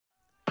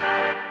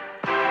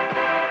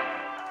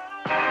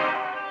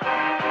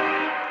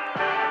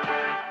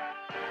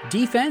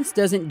Defense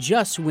doesn't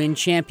just win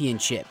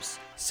championships.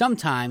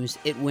 Sometimes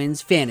it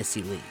wins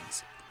fantasy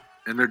leagues.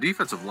 And their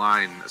defensive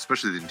line,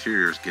 especially the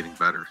interior, is getting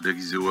better.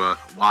 Digizua,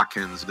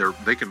 Watkins,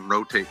 they can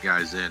rotate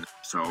guys in.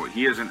 So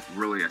he isn't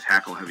really a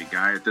tackle-heavy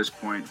guy at this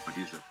point, but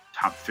he's a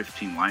top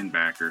 15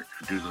 linebacker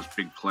to do those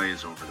big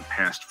plays over the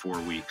past 4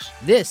 weeks.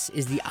 This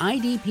is the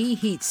IDP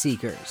Heat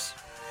Seekers.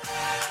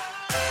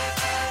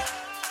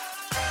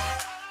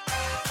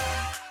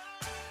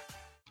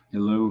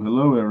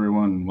 Hello,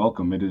 everyone.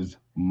 Welcome. It is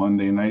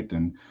Monday night,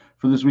 and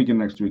for this week and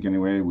next week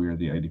anyway, we are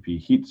the IDP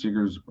Heat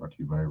Seekers, brought to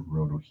you by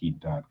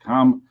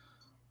rotoheat.com.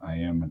 I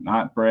am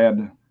not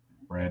Brad.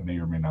 Brad may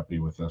or may not be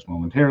with us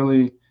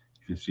momentarily.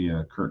 If you see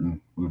a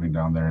curtain moving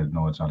down there,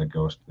 no, it's not a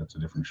ghost. That's a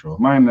different show of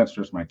mine. That's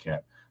just my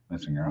cat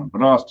messing around.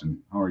 But Austin,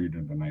 how are you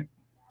doing tonight?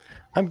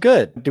 I'm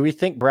good. Do we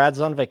think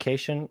Brad's on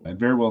vacation? It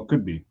very well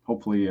could be.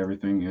 Hopefully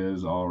everything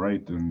is all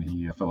right and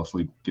he fell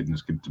asleep getting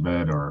his kid to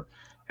bed or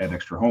had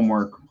extra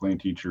homework, playing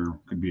teacher,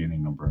 could be any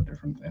number of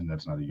different, and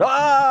that's not a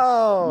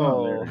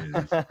Oh! There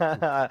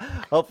it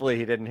is. Hopefully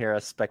he didn't hear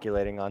us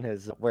speculating on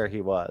where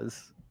he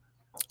was.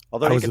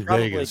 Although I he was could in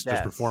probably Vegas guess.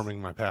 just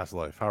performing my past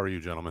life. How are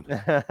you, gentlemen?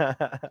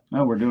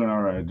 No, we're doing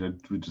all right.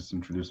 We just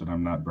introduced that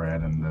I'm not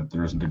Brad and that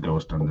there isn't a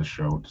ghost on this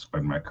show,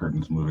 despite my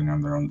curtains moving on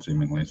their own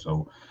seemingly.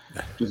 So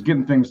just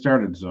getting things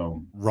started.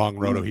 So Wrong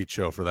Roto Heat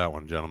show for that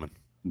one, gentlemen.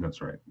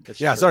 That's right.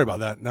 Yeah, sorry about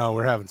that. No,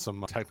 we're having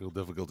some technical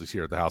difficulties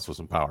here at the house with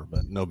some power,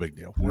 but no big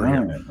deal. All We're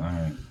here.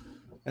 right.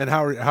 And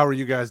how are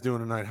you guys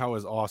doing tonight? How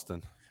is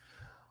Austin?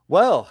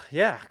 Well,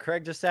 yeah,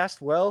 Craig just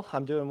asked. Well,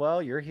 I'm doing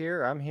well. You're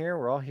here. I'm here.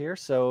 We're all here.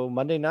 So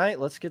Monday night,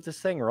 let's get this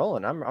thing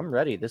rolling. I'm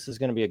ready. This is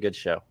going to be a good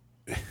show.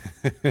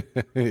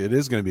 It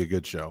is going to be a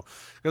good show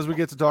because we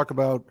get to talk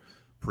about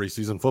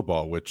preseason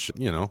football, which,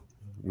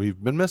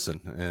 we've been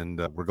missing, and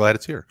we're glad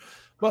it's here.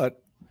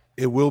 But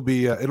it'll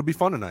be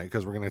fun tonight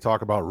because we're going to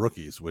talk about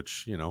rookies,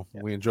 which,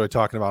 we enjoy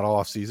talking about all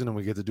off season, and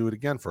we get to do it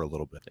again for a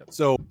little bit. Yep.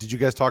 So did you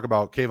guys talk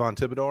about Kayvon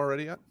Thibodeau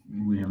already yet?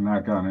 We have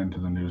not gone into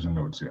the news and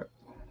notes yet.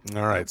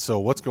 All right. So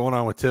what's going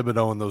on with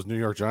Thibodeau and those New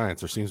York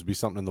Giants? There seems to be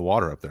something in the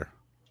water up there.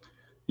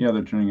 Yeah,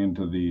 they're turning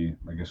into the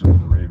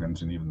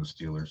Ravens and even the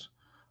Steelers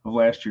of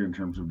last year in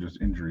terms of just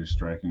injuries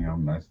striking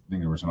them. I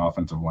think there was an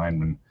offensive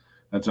lineman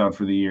that's out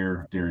for the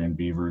year. Darian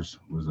Beavers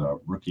was a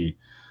rookie,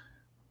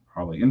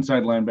 probably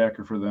inside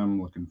linebacker for them,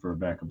 looking for a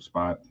backup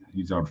spot.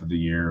 He's out for the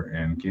year.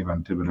 And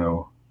Kayvon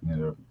Thibodeau,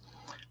 a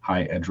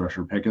high edge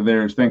rusher pick of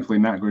theirs, thankfully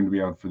not going to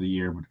be out for the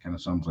year, but it kind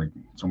of sounds like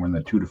somewhere in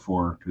the 2 to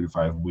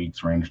 5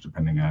 weeks range,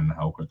 depending on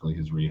how quickly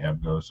his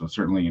rehab goes. So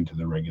certainly into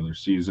the regular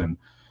season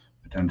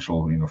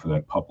potential, for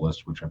that PUP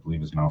list, which I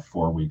believe is now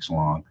 4 weeks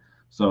long.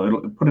 So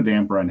it'll put a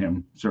damper on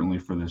him, certainly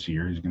for this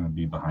year. He's going to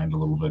be behind a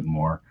little bit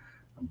more,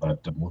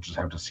 but we'll just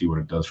have to see what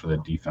it does for the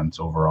defense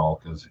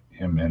overall, because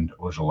him and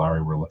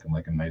Ojulari were looking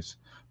like a nice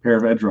pair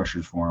of edge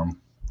rushers for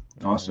him.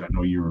 Also, I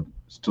know you're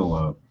still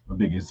a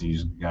big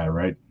Aziz guy,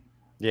 right?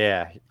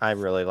 Yeah, I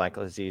really like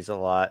Aziz a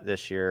lot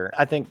this year.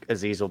 I think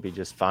Aziz will be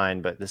just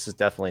fine, but this is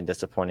definitely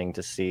disappointing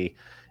to see,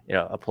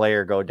 a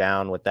player go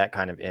down with that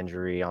kind of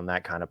injury on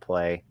that kind of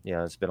play.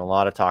 There's been a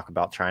lot of talk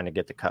about trying to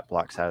get the cut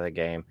blocks out of the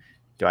game.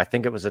 Do I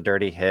think it was a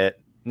dirty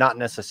hit? Not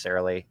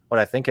necessarily.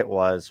 What I think it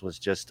was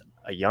just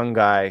a young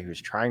guy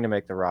who's trying to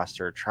make the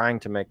roster,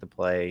 trying to make the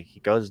play. He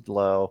goes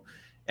low.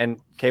 And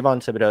Kayvon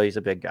Thibodeau, he's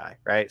a big guy,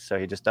 right? So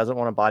he just doesn't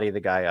want to body the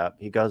guy up.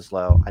 He goes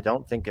low. I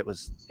don't think it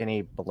was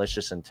any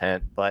malicious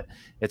intent, but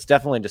it's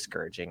definitely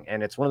discouraging.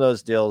 And it's one of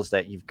those deals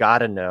that you've got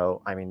to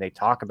know. I mean, they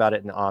talk about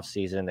it in the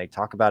offseason. They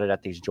talk about it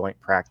at these joint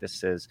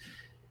practices.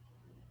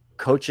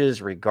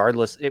 Coaches,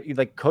 regardless,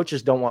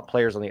 coaches don't want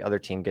players on the other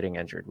team getting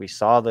injured. We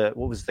saw what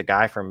was the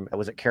guy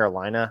was it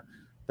Carolina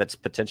that's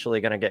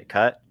potentially going to get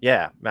cut?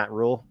 Yeah, Matt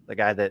Rule, the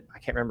guy that I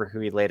can't remember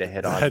who he laid a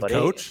hit on. Head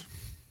coach?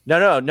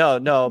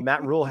 No.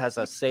 Matt Rule has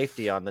a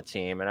safety on the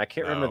team, and I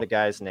can't remember the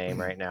guy's name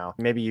right now.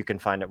 Maybe you can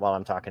find it while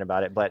I'm talking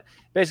about it. But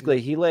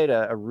basically, he laid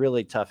a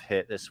really tough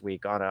hit this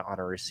week on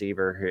a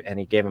receiver, and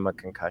he gave him a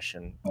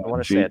concussion. I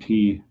want to say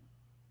it.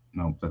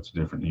 No, that's a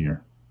different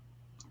year.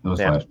 That was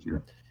last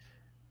year.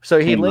 So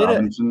he Ken laid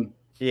Robinson.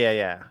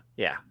 Yeah.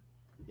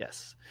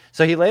 Yes.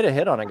 So he laid a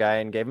hit on a guy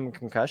and gave him a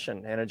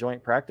concussion in a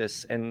joint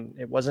practice, and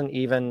it wasn't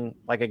even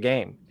like a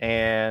game.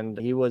 And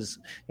he was,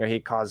 he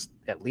caused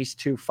at least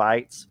 2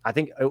 fights. I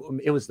think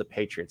it was the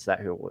Patriots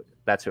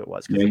that's who it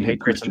was. Yeah, the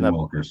Patriots Christian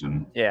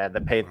Wilkerson. Yeah,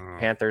 the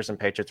Panthers and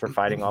Patriots were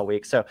fighting all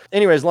week. So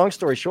anyways, long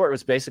story short, it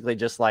was basically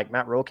just like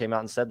Matt Rule came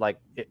out and said, like,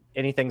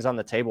 anything's on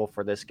the table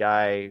for this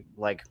guy.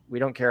 Like, we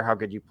don't care how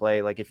good you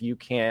play. Like, if you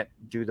can't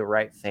do the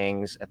right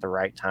things at the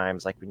right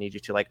times, like we need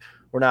you to, like,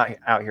 we're not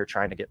out here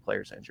trying to get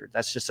players injured.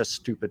 That's just a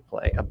stupid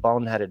play, a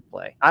boneheaded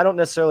play. I don't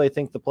necessarily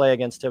think the play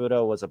against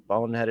Thibodeau was a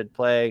boneheaded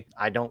play.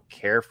 I don't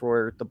care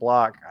for the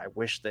block. I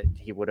wish that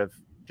he would have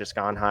just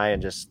gone high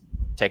and just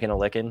taken a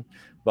licking,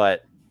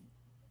 but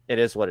it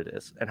is what it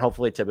is. And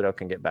hopefully Thibodeau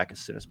can get back as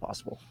soon as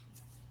possible.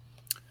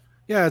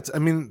 Yeah,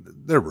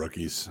 they're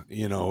rookies.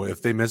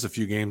 If they miss a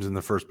few games in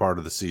the first part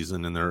of the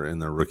season and they're in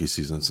their rookie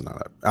season,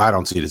 I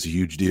don't see it as a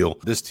huge deal.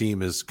 This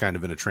team is kind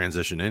of in a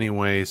transition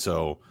anyway,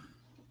 so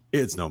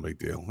It's no big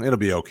deal. It'll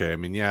be okay. I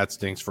mean, yeah, it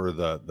stinks for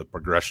the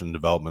progression and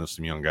development of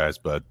some young guys,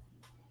 but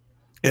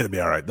it'll be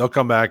all right. They'll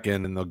come back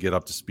in and they'll get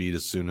up to speed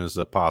as soon as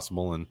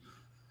possible. And,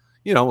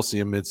 we'll see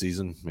them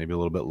mid-season, maybe a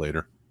little bit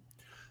later.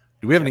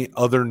 Do we have any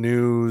other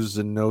news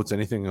and notes,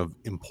 anything of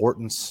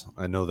importance?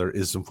 I know there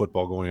is some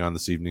football going on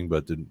this evening,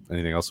 but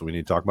anything else that we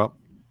need to talk about?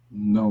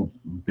 No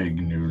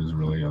big news,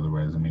 really.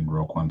 Otherwise, I mean,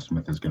 Roquan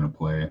Smith is going to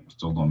play.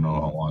 Still don't know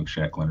how long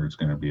Shaq Leonard's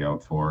going to be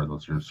out for.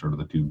 Those are sort of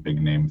the two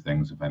big name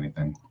things, if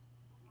anything.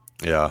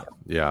 Yeah.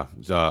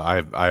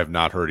 I have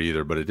not heard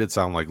either, but it did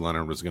sound like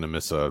Leonard was going to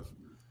miss a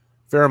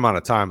fair amount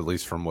of time, at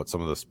least from what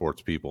some of the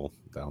sports people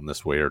down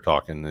this way are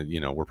talking.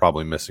 We're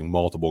probably missing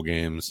multiple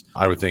games.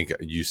 I would think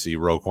you see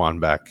Roquan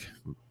back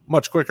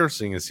much quicker,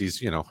 seeing as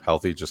he's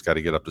healthy. Just got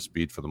to get up to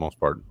speed for the most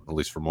part, at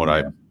least from what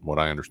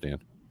I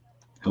understand.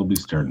 He'll be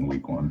starting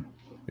week 1.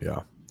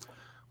 Yeah,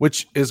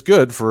 which is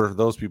good for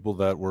those people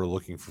that were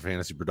looking for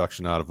fantasy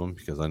production out of him,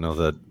 because I know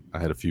that I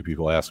had a few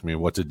people ask me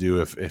what to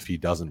do if he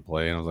doesn't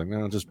play, and I was like,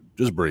 no,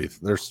 just breathe.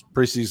 There's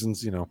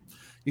preseasons,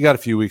 you got a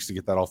few weeks to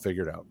get that all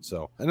figured out.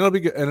 So, and it'll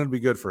be good, and it'll be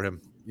good for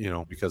him,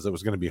 because it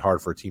was going to be hard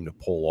for a team to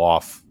pull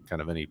off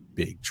kind of any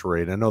big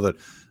trade. I know that I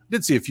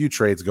did see a few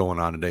trades going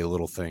on today,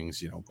 little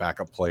things,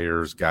 backup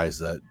players, guys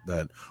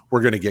that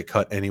were going to get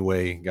cut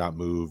anyway, got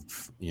moved,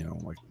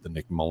 like the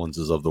Nick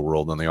Mullenses of the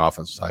world on the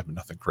offensive side, but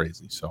nothing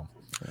crazy. So,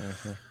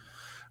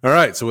 All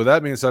right. So with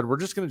that being said, we're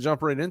just going to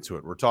jump right into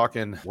it.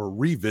 We're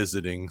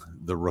revisiting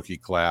the rookie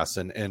class,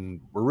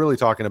 and we're really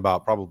talking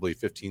about probably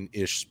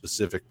 15-ish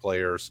specific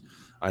players.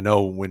 I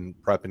know when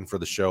prepping for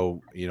the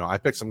show, I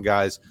picked some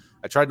guys.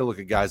 I tried to look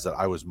at guys that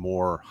I was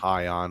more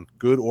high on,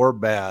 good or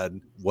bad,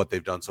 what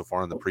they've done so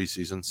far in the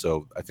preseason.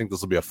 So I think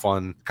this will be a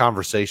fun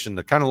conversation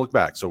to kind of look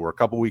back. So we're a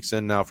couple weeks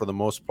in now for the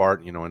most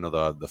part. I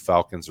know the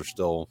Falcons are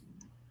still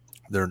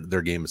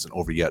their game isn't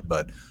over yet,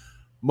 but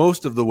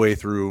most of the way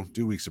through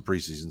 2 weeks of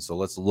preseason. So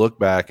let's look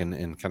back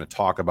and kind of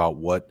talk about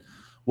what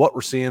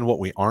we're seeing, what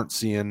we aren't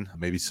seeing,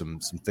 maybe some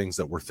things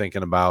that we're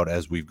thinking about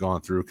as we've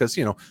gone through. Because,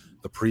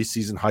 the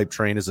preseason hype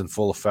train is in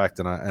full effect.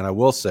 And I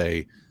will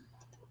say,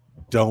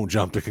 don't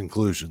jump to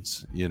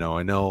conclusions.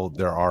 I know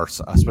there are,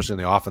 especially on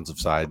the offensive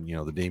side,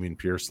 the Dameon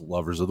Pierce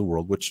lovers of the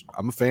world, which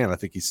I'm a fan. I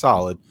think he's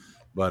solid.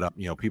 But,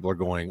 people are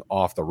going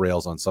off the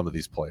rails on some of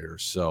these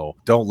players. So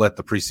don't let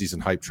the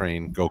preseason hype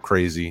train go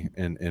crazy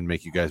and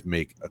make you guys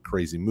make a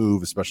crazy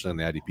move, especially on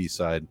the IDP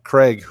side.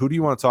 Craig, who do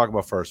you want to talk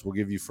about first? We'll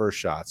give you first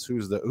shots.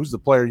 Who's the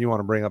player you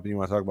want to bring up and you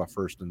want to talk about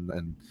first?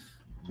 And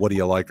what do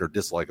you like or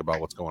dislike about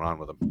what's going on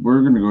with him?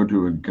 We're going to go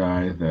to a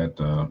guy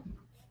that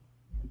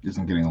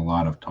isn't getting a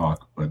lot of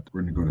talk, but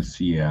we're going to go to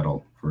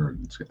Seattle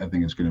I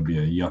think it's going to be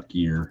a yuck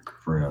year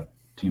for a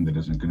team that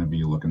isn't going to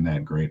be looking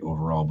that great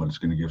overall, but it's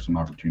going to give some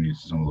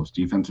opportunities to some of those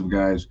defensive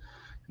guys,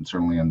 and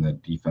certainly on the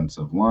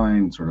defensive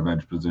line, sort of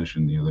edge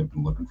position. They've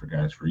been looking for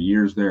guys for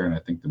years there, and I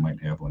think they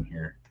might have one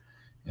here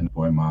in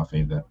Boye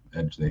Mafe, that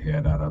edge they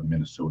had out of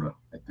Minnesota.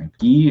 I think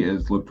he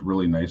has looked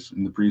really nice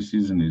in the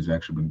preseason. He's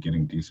actually been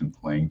getting decent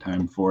playing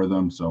time for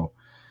them. So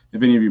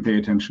if any of you pay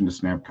attention to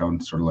snap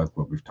counts, sort of like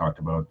what we've talked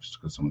about, just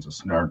because someone's a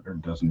starter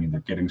doesn't mean they're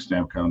getting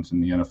snap counts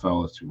in the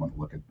NFL. So you want to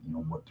look at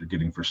what they're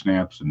getting for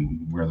snaps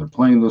and where they're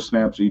playing those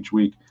snaps each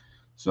week.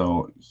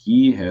 So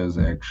he has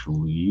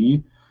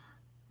actually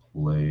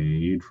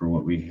played, for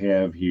what we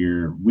have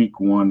here, week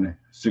 1,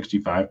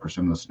 65%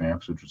 of the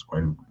snaps, which is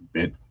quite a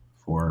bit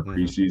for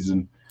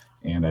preseason.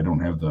 And I don't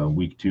have the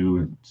week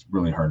 2. It's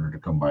really harder to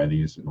come by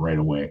these right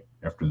away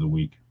after the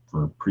week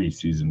for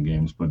preseason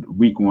games. But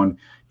week 1,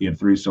 he had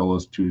 3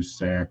 solos, 2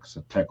 sacks,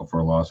 a tackle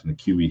for a loss, and a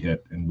QB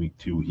hit. In week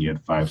 2, he had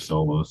 5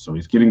 solos. So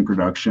he's getting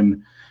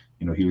production.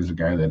 He was a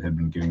guy that had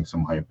been getting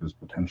some hype as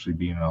potentially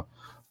being a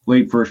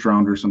late first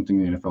rounder,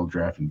 something in the NFL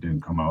draft, and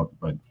didn't come out.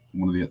 But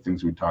one of the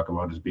things we talk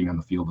about is being on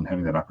the field and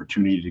having that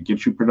opportunity to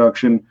get you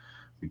production.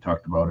 We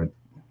talked about it.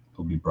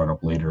 It'll be brought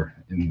up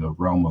later in the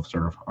realm of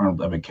sort of Arnold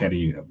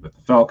Ebiketie with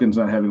the Falcons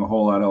not having a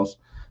whole lot else.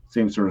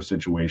 Same sort of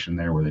situation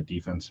there where the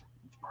defense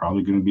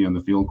probably going to be on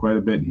the field quite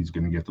a bit, and he's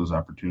going to get those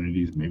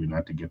opportunities, maybe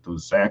not to get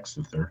those sacks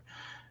if they're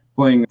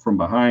playing from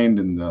behind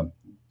and the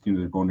team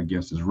they're going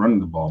against is running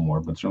the ball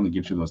more, but certainly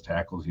get you those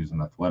tackles. He's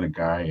an athletic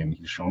guy, and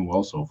he's shown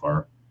well so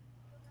far.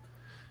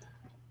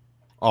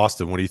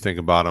 Austin, what do you think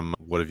about him?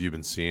 What have you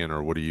been seeing,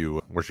 or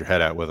where's your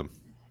head at with him?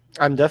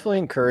 I'm definitely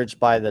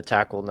encouraged by the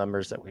tackle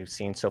numbers that we've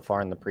seen so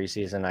far in the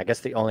preseason. I guess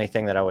the only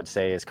thing that I would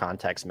say is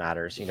context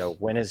matters.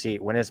 When is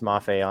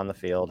Mafe on the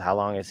field? How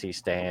long is he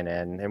staying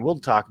in? And we'll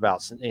talk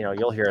about,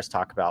 you'll hear us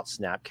talk about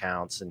snap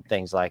counts and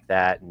things like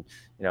that. And,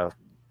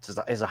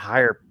 is a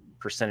higher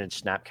percentage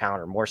snap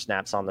count or more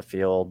snaps on the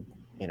field,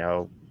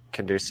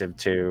 conducive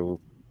to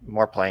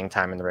more playing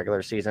time in the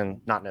regular season?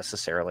 Not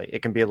necessarily.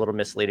 It can be a little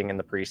misleading in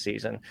the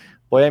preseason.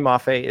 Boye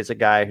Mafe is a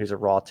guy who's a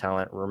raw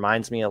talent.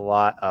 Reminds me a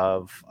lot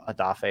of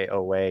Odafe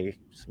Oweh.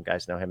 Some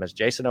guys know him as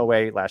Jason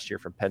Oweh last year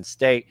from Penn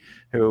State,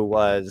 who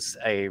was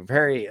a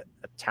very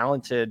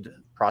talented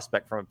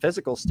prospect from a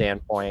physical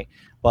standpoint,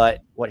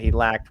 but what he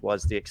lacked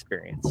was the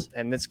experience.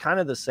 And it's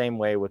kind of the same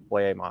way with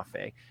Boye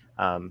Mafe.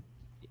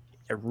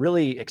 a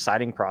really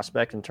exciting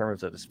prospect in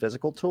terms of his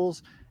physical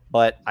tools,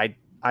 but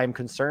I'm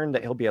concerned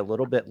that he'll be a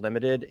little bit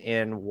limited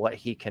in what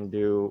he can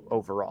do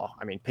overall.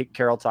 I mean, Pete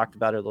Carroll talked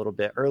about it a little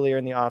bit earlier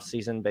in the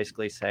offseason,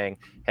 basically saying,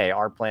 hey,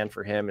 our plan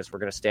for him is we're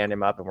going to stand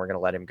him up and we're going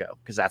to let him go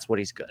because that's what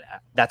he's good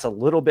at. That's a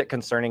little bit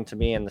concerning to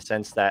me in the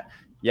sense that,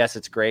 yes,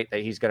 it's great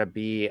that he's going to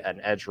be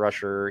an edge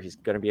rusher. He's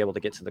going to be able to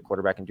get to the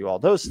quarterback and do all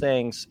those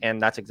things. And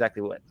that's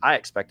exactly what I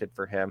expected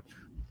for him.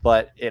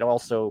 But it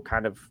also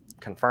kind of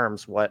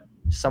confirms what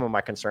some of my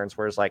concerns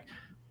were, is like,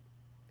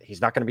 he's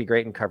not going to be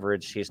great in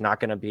coverage. He's not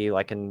going to be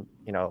like in,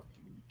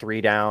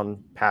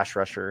 3-down pass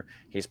rusher.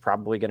 He's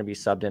probably going to be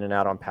subbed in and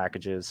out on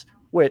packages,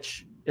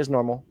 which is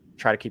normal.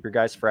 Try to keep your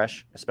guys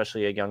fresh,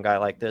 especially a young guy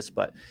like this,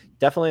 but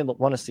definitely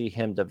want to see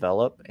him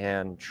develop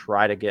and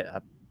try to get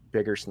a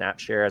bigger snap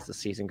share as the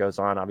season goes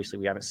on. Obviously,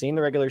 we haven't seen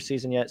the regular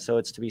season yet, so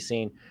it's to be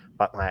seen,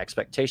 but my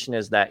expectation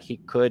is that he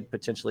could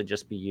potentially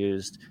just be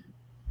used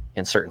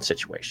in certain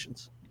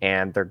situations,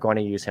 and they're going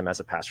to use him as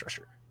a pass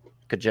rusher.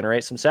 Could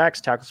generate some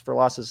sacks, tackles for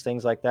losses,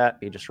 things like that,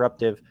 be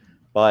disruptive,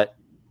 but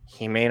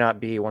he may not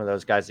be one of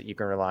those guys that you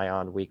can rely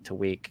on week to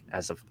week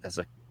as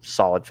a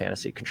solid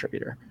fantasy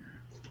contributor.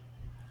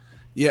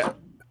 Yeah.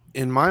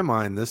 In my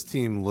mind, this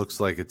team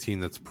looks like a team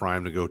that's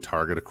primed to go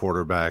target a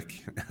quarterback.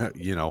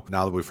 Now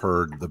that we've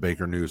heard the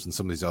Baker news and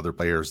some of these other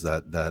players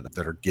that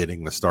are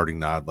getting the starting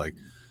nod, like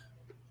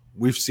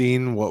we've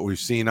seen what we've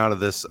seen out of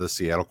the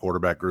Seattle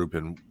quarterback group,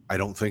 and I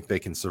don't think they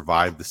can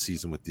survive the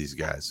season with these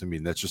guys. I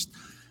mean, that's just,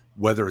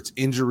 whether it's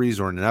injuries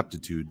or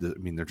ineptitude, I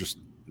mean, they're just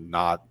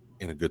not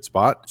in a good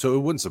spot. So it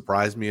wouldn't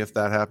surprise me if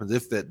that happens.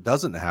 If that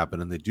doesn't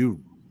happen and they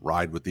do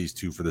ride with these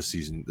two for the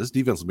season, this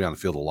defense will be on the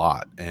field a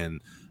lot,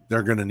 and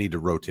they're going to need to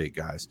rotate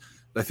guys.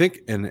 I think,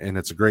 and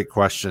it's a great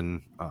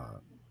question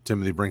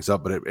Timothy brings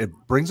up, but it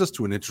brings us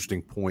to an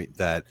interesting point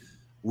that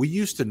we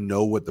used to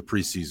know what the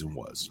preseason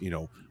was.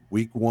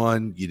 Week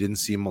one, you didn't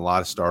see them a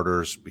lot of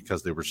starters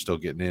because they were still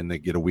getting in. They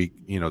get a week,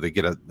 they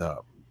get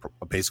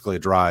basically a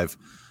drive,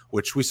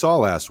 which we saw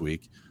last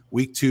week.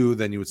 Week two,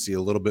 then you would see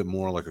a little bit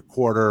more like a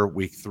quarter.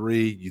 Week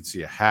three, you'd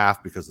see a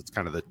half because it's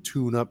kind of the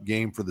tune-up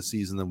game for the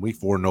season. Then week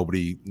four,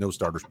 no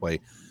starters play.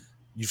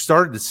 You've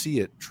started to see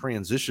it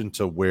transition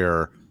to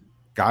where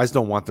guys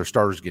don't want their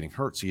starters getting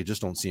hurt, so you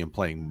just don't see him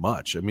playing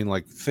much. I mean,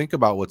 like, think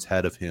about what's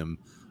ahead of him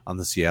on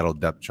the Seattle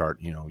depth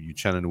chart.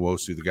 Uchenna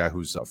Nwosu, the guy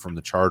who's from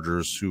the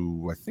Chargers,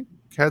 who I think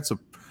had some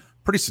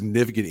pretty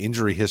significant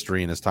injury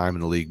history in his time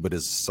in the league, but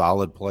is a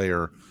solid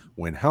player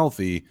when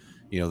healthy.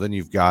 Then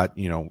you've got,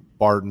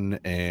 Barton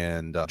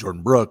and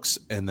Jordan Brooks,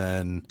 and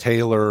then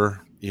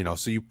Taylor,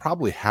 so you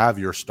probably have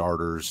your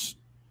starters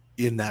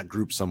in that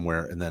group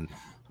somewhere. And then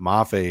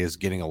Mafe is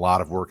getting a lot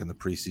of work in the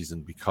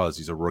preseason because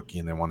he's a rookie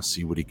and they want to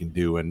see what he can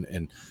do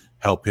and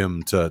help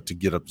him to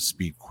get up to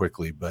speed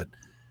quickly. But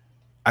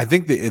I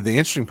think the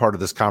interesting part of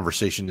this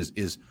conversation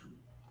is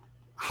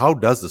how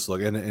does this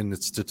look? And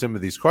it's to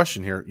Timothy's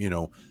question here,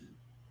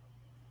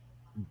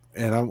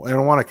 and I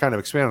want to kind of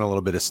expand on a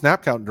little bit. A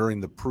snap count during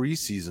the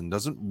preseason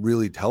doesn't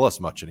really tell us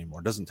much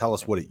anymore. It doesn't tell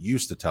us what it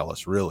used to tell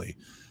us, really.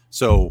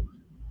 So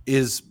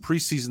is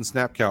preseason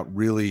snap count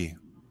really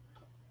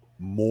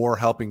more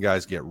helping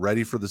guys get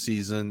ready for the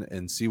season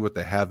and see what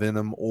they have in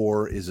them,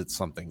 or is it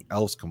something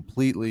else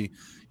completely?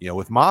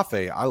 With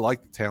Mafe, I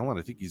like the talent.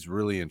 I think he's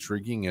really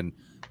intriguing, and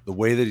the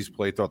way that he's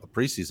played throughout the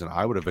preseason,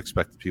 I would have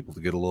expected people to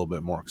get a little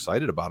bit more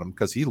excited about him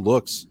because he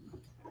looks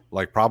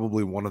like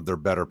probably one of their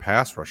better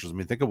pass rushers. I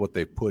mean, think of what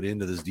they put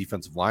into this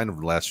defensive line over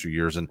the last few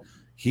years, and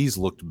he's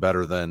looked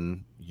better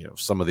than,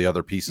 some of the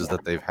other pieces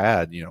that they've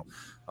had,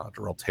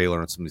 Darrell Taylor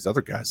and some of these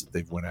other guys that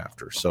they've went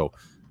after. So,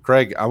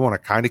 Craig, I want to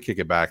kind of kick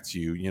it back to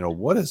you.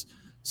 What is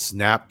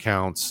snap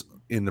counts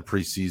in the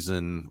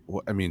preseason?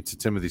 I mean, to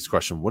Timothy's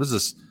question, what is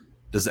this?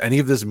 Does any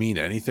of this mean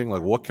anything?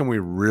 Like, what can we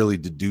really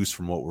deduce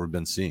from what we've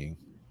been seeing?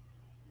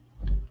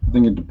 I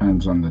think it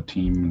depends on the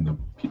team and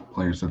the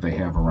players that they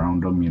have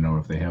around them.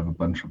 If they have a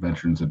bunch of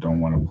veterans that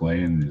don't want to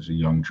play and there's a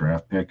young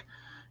draft pick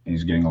and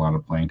he's getting a lot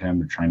of playing time,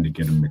 they're trying to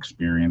get him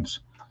experience.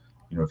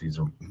 If he's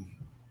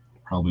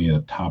probably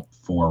a top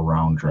 4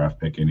 round draft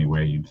pick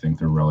anyway, you'd think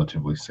they're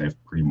relatively safe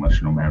pretty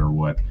much no matter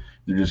what.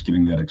 They're just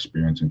getting that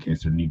experience in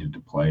case they're needed to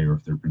play, or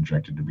if they're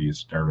projected to be a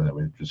starter. That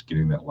way, they're just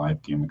getting that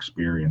live game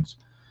experience.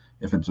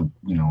 If it's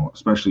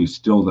especially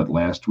still that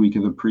last week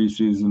of the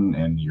preseason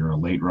and you're a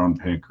late round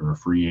pick or a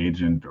free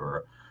agent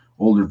or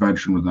older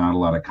veteran with not a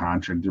lot of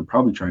contract, they're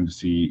probably trying to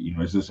see,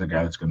 is this a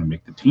guy that's going to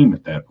make the team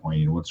at that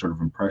point? What sort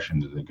of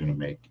impression are they going to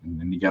make? And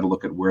then you got to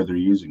look at where they're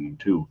using him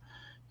too.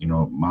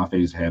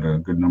 Mafe's had a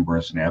good number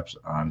of snaps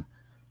on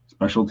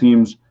special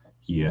teams.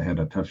 He had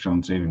a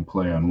touchdown saving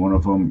play on one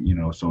of them,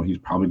 so he's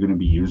probably going to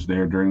be used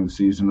there during the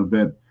season a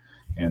bit.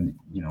 And,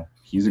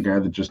 he's a guy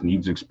that just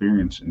needs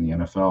experience in the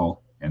NFL.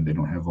 And they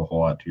don't have a whole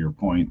lot, to your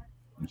point,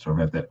 and sort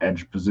of at that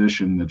edge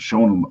position that's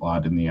shown them a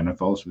lot in the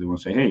NFL. So they want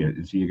to say, hey,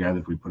 is he a guy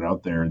that we put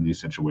out there in these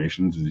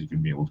situations? Is he going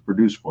to be able to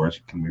produce for us?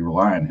 Can we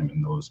rely on him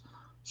in those?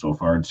 So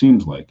far, it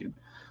seems like it.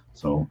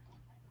 So,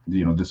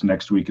 this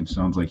next week, it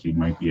sounds like he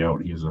might be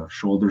out. He has a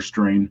shoulder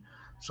strain,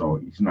 so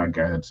he's not a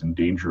guy that's in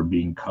danger of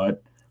being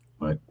cut.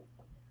 But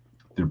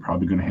they're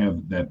probably going to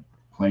have that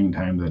playing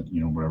time that,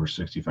 whatever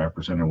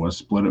 65% it was,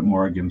 split it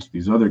more against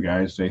these other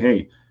guys, say,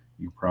 hey,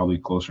 you're probably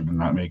closer to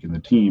not making the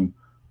team.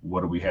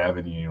 What do we have?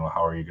 And,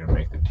 how are you going to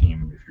make the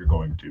team if you're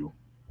going to?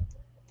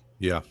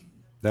 Yeah,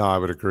 no, I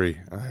would agree.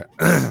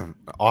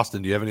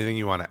 Austin, do you have anything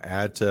you want to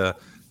add to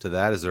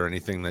that? Is there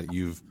anything that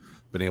you've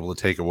been able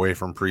to take away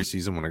from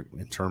preseason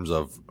in terms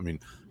of,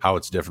 how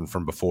it's different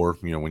from before,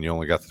 when you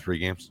only got the 3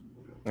 games?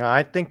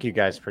 I think you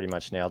guys pretty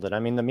much nailed it. I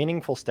mean, the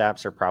meaningful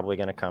snaps are probably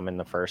going to come in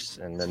the first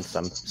and then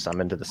some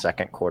into the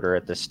second quarter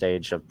at this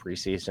stage of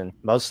preseason.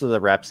 Most of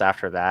the reps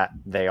after that,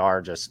 they are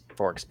just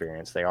for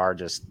experience. They are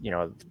just,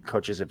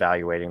 coaches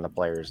evaluating the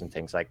players and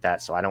things like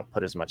that. So I don't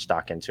put as much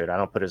stock into it. I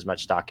don't put as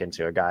much stock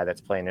into a guy that's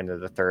playing into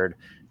the third,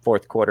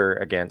 fourth quarter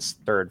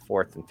against third,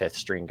 fourth, and fifth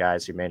string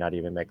guys who may not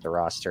even make the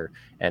roster,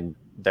 and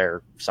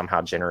they're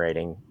somehow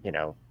generating,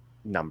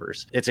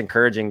 numbers. It's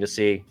encouraging to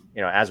see,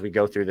 as we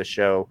go through the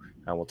show,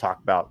 we'll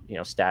talk about,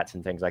 stats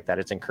and things like that.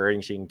 It's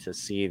encouraging to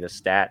see the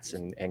stats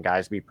and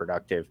guys be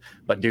productive,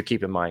 but do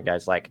keep in mind,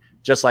 guys,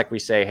 just like we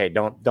say, hey,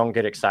 don't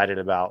get excited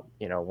about,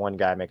 one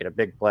guy making a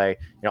big play.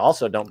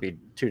 Also don't be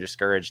too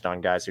discouraged on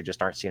guys who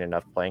just aren't seeing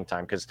enough playing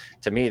time. Cause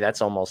to me,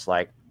 that's almost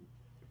like,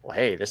 well,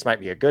 hey, this might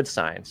be a good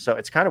sign. So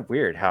it's kind of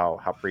weird how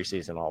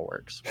preseason all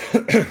works.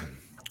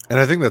 And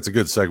I think that's a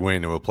good segue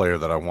into a player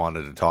that I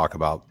wanted to talk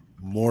about,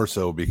 more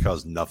so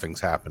because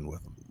nothing's happened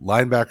with him.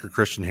 Linebacker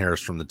Christian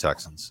Harris from the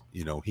Texans.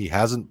 He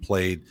hasn't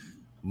played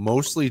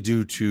mostly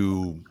due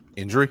to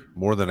injury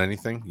more than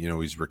anything.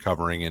 He's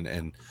recovering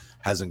and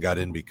hasn't got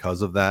in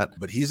because of that.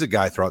 But he's a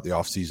guy throughout the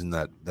offseason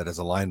that as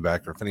a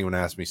linebacker, if anyone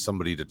asked me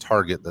somebody to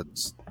target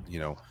that's,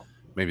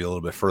 maybe a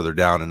little bit further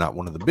down and not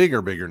one of the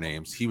bigger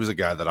names, he was a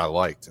guy that I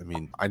liked.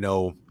 I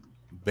know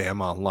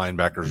Bama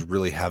linebackers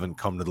really haven't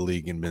come to the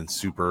league and been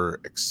super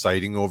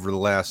exciting over the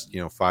last,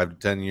 5 to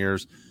 10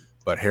 years.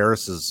 But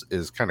Harris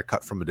is kind of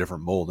cut from a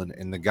different mold.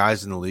 And the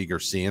guys in the league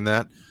are seeing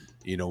that.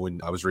 When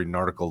I was reading an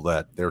article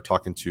that they were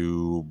talking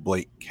to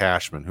Blake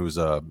Cashman, who's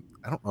I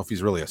don't know if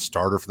he's really a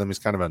starter for them. He's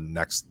kind of a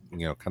next,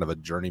 kind of a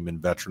journeyman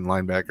veteran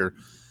linebacker,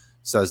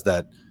 says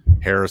that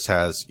Harris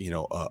has,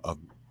 a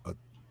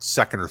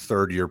second or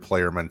third year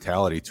player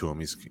mentality to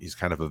him. He's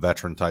kind of a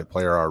veteran type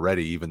player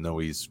already, even though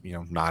he's,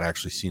 not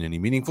actually seen any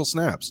meaningful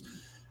snaps.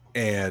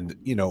 And,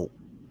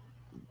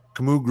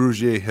 Camus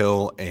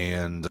Grugier-Hill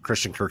and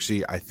Christian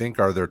Kirksey, I think,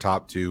 are their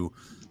top 2,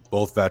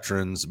 both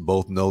veterans,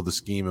 both know the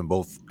scheme, and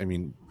both,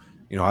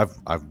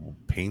 I've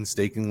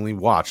painstakingly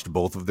watched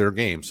both of their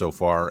games so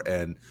far,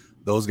 and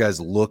those guys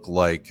look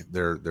like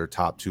they're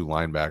top 2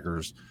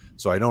 linebackers.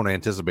 So I don't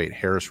anticipate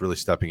Harris really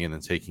stepping in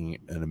and taking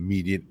an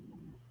immediate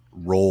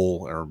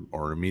role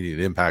or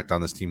immediate impact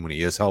on this team when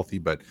he is healthy,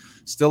 but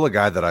still a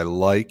guy that I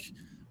like.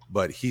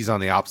 But he's on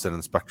the opposite end of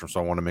the spectrum, so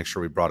I want to make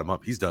sure we brought him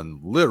up. He's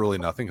done literally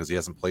nothing because he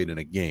hasn't played in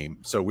a game.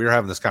 So we were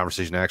having this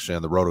conversation actually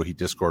on the Roto Heat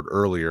Discord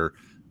earlier,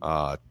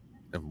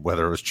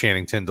 whether it was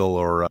Channing Tindall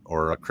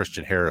or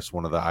Christian Harris,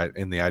 one of the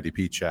in the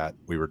IDP chat.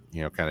 We were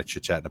kind of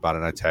chit-chatting about it,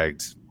 and I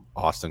tagged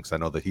Austin because I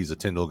know that he's a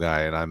Tindall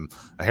guy and I'm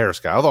a Harris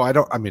guy. Although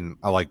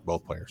I like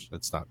both players.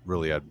 It's not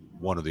really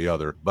one or the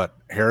other. But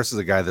Harris is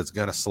a guy that's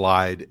going to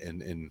slide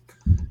and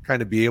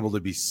kind of be able to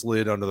be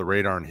slid under the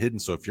radar and hidden.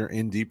 So if you're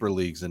in deeper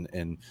leagues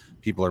and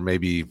people are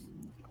maybe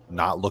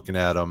not looking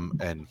at him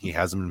and he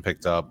hasn't been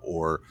picked up,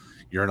 or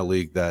you're in a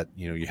league that,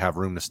 you have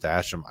room to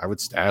stash him, I would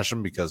stash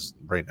him because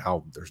right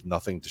now there's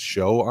nothing to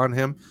show on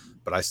him,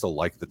 but I still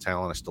like the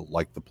talent. I still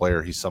like the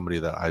player. He's somebody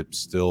that I'm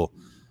still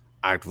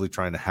actively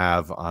trying to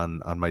have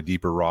on my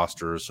deeper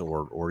rosters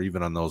or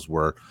even on those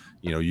where,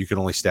 you can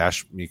only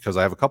stash, because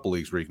I have a couple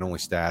leagues where you can only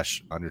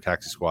stash on your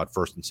taxi squad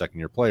first and second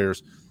year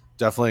players.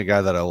 Definitely a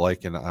guy that I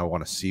like, and I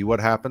want to see what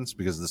happens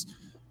because this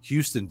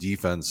Houston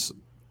defense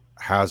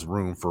has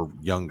room for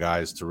young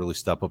guys to really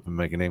step up and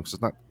make a name, because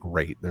it's not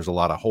great. There's a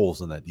lot of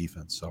holes in that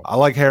defense. So I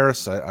like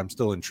Harris. I'm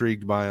still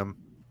intrigued by him.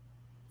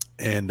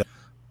 And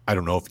I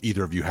don't know if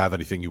either of you have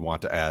anything you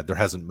want to add. There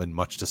hasn't been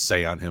much to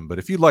say on him, but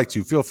if you'd like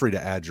to, feel free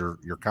to add your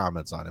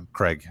comments on him.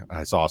 Craig,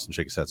 I saw Austin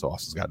shake his head, so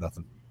Austin's got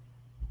nothing.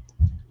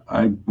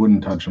 I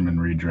wouldn't touch him in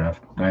redraft.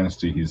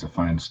 Dynasty, he's a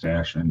fine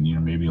stash, and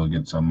maybe you'll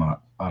get some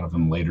out of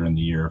him later in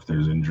the year if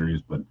there's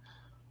injuries, but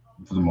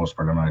for the most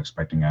part, I'm not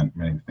expecting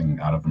anything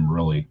out of him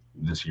really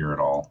this year at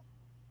all.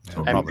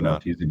 So probably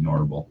not. He's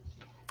ignorable.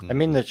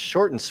 The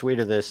short and sweet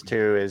of this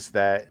too is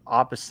that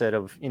opposite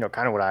of,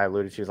 kind of what I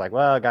alluded to is like,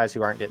 well, guys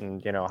who aren't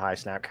getting, high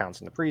snap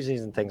counts in the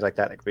preseason, things like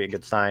that could be a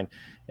good sign.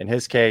 In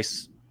his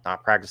case,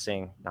 not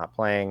practicing, not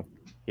playing,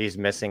 he's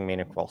missing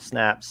meaningful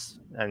snaps,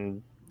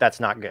 and that's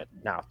not good.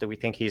 Now, do we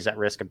think he's at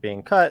risk of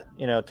being cut,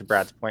 to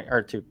Brad's point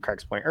or to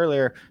Craig's point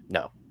earlier?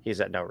 No. He's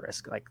at no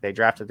risk. Like, they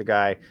drafted the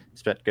guy,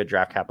 spent good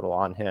draft capital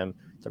on him.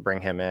 to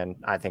bring him in.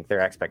 I think their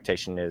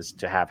expectation is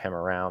to have him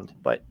around.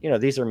 But,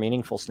 these are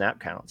meaningful snap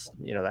counts,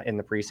 in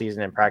the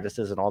preseason and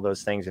practices and all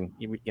those things. And,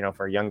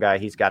 for a young guy,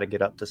 he's got to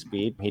get up to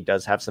speed. He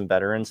does have some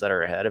veterans that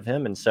are ahead of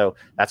him. And so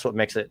that's what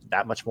makes it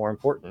that much more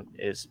important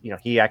is,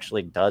 he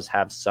actually does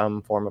have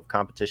some form of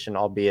competition,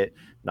 albeit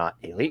not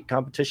elite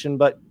competition,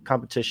 but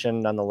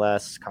competition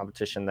nonetheless,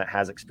 competition that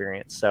has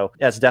experience. So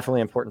yeah, it's definitely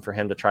important for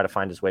him to try to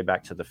find his way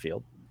back to the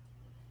field.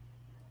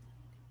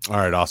 All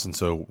right, Austin.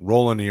 So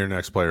roll into your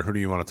next player. Who do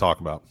you want to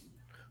talk about?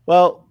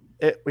 Well,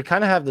 we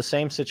kind of have the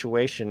same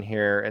situation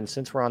here. And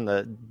since we're on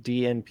the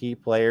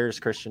DNP players,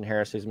 Christian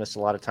Harris, who's missed a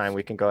lot of time,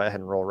 we can go ahead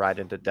and roll right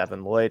into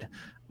Devin Lloyd,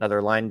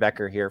 another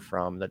linebacker here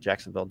from the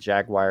Jacksonville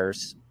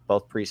Jaguars.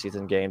 Both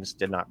preseason games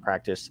did not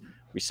practice.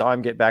 We saw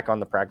him get back on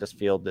the practice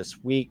field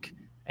this week,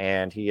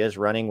 and he is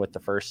running with the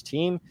first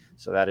team.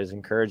 So that is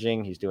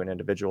encouraging. He's doing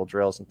individual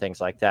drills and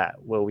things like that.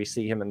 Will we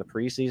see him in the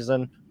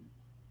preseason?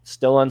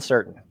 Still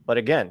uncertain. But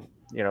again,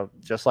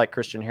 just like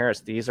Christian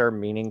Harris, these are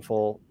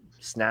meaningful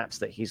snaps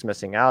that he's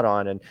missing out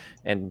on.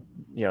 And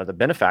the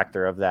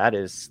benefactor of that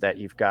is that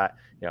you've got,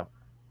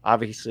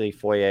 obviously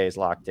Foye is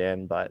locked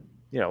in, but,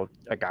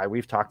 a guy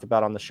we've talked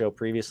about on the show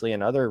previously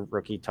and other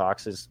rookie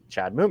talks is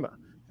Chad Muma.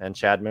 And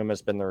Chad Muma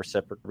has been the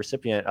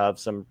recipient of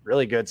some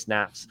really good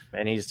snaps,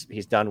 and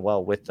he's done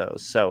well with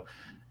those. So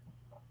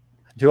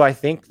do I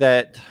think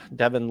that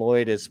Devin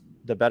Lloyd is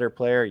the better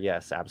player?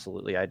 Yes,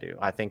 absolutely. I do.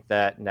 I think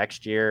that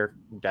next year,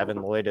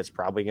 Devin Lloyd is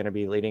probably going to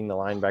be leading the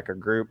linebacker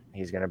group.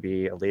 He's going to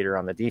be a leader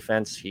on the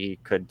defense. He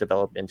could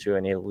develop into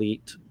an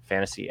elite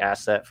fantasy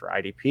asset for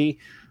IDP.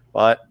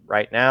 But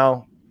right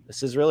now,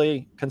 this is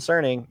really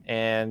concerning.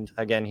 And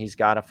again, he's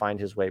got to find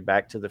his way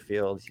back to the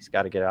field. He's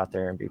got to get out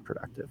there and be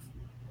productive.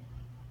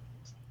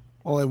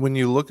 Well, and when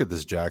you look at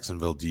this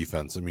Jacksonville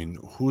defense, I mean,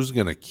 who's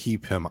going to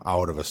keep him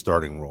out of a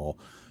starting role?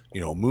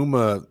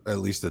 Muma, at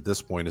least at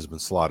this point, has been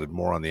slotted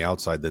more on the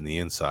outside than the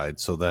inside.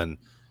 So then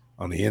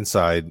on the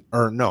inside,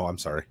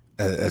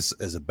 as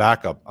a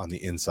backup on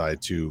the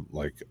inside to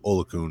like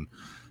Olakun.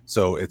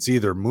 So it's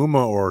either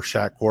Muma or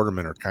Shaq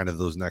Quarterman are kind of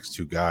those next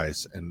two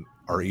guys. And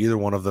are either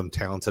one of them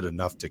talented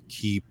enough to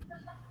keep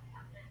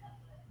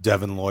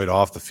Devin Lloyd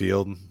off the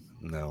field?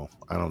 No,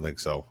 I don't think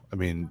so. I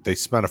mean, they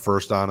spent a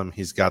first on him.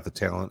 He's got the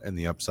talent and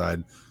the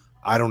upside.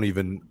 I don't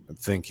even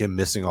think him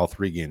missing all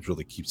 3 games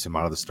really keeps him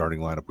out of the starting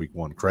lineup week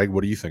 1. Craig,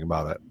 what do you think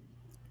about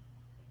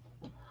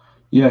that?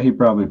 Yeah, he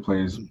probably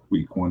plays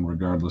week 1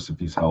 regardless if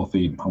he's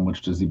healthy. How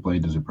much does he play?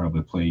 Does he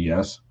probably play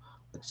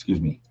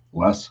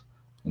less?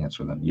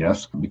 Answer then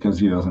yes, because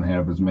he doesn't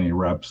have as many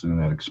reps and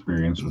that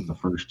experience with the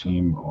first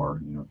team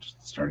or, just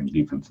the starting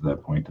defense at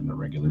that point in the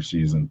regular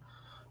season.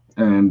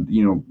 And,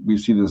 we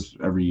see this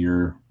every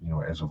year,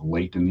 as of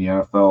late in the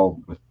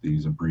NFL with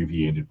these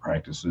abbreviated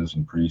practices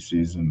and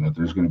preseason, that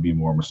there's going to be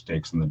more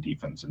mistakes in the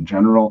defense in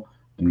general.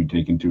 And we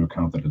take into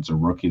account that it's a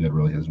rookie that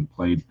really hasn't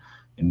played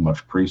in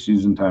much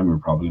preseason time. We're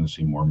probably going to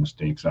see more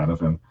mistakes out of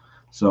him.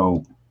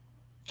 So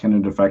can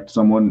it affect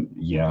someone?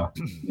 Yeah.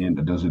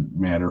 And does it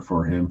matter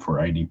for him for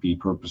IDP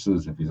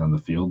purposes if he's on the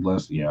field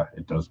list? Yeah,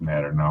 it does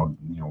matter. Now,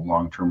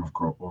 long-term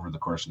over the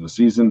course of the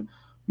season,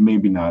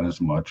 maybe not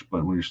as much,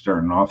 but when you're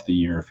starting off the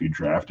year, if you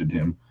drafted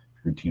him,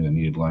 if you're a team that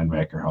needed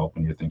linebacker help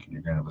and you're thinking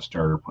you're going to have a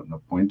starter putting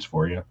up points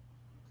for you,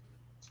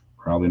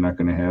 probably not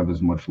going to have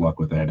as much luck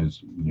with that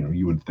as,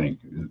 you would think.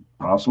 It's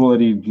possible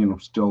that he,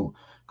 still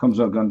comes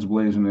out guns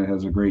blazing and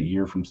has a great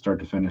year from start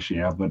to finish.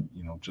 Yeah, but,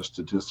 just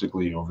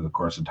statistically over the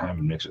course of time,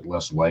 it makes it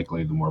less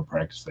likely the more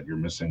practice that you're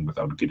missing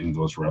without getting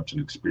those reps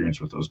and experience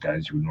with those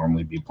guys you would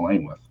normally be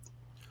playing with.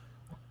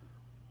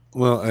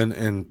 Well,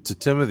 and to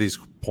Timothy's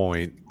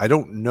point, I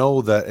don't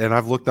know that, and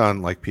I've looked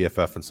on like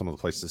PFF and some of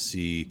the places to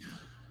see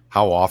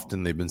how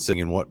often they've been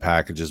sitting in what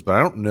packages, but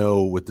I don't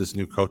know with this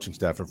new coaching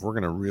staff if we're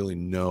going to really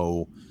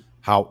know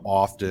how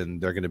often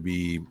they're going to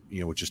be,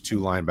 with just 2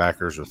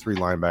 linebackers or 3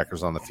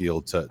 linebackers on the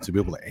field to be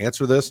able to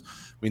answer this.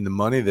 I mean, the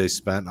money they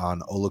spent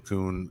on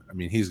Olakun, I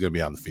mean, he's going to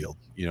be on the field.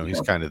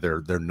 He's kind of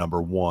their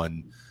number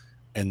one.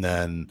 And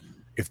then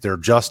if they're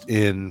just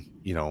in,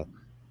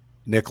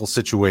 nickel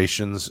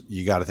situations,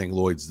 you got to think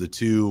Lloyd's the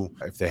 2.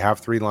 If they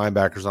have 3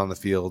 linebackers on the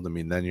field, I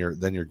mean, then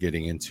you're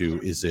getting into,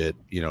 is it,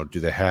 do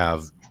they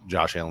have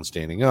Josh Allen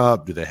standing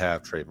up? Do they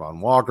have Trayvon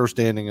Walker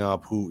standing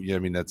up?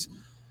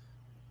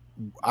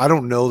 I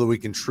don't know that we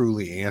can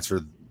truly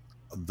answer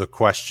the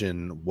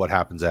question, what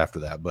happens after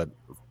that, but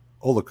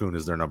Olakun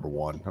is their number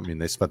 1. I mean,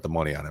 they spent the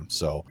money on him,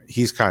 so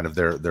he's kind of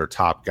their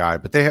top guy.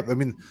 But they have, I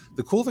mean,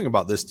 the cool thing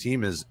about this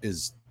team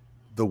is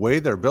the way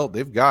they're built.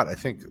 They've got, I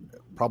think,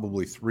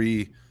 probably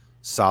 3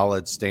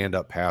 solid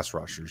stand-up pass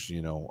rushers.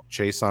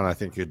 Chason, I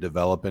think, could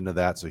develop into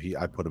that, so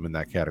I put him in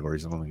that category.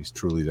 I don't think he's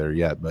truly there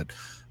yet, but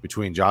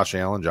between Josh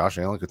Allen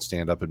could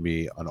stand up and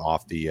be an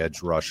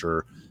off-the-edge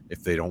rusher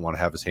if they don't want to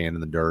have his hand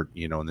in the dirt,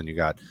 and then you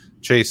got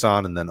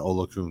Chason, and then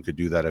Olakun could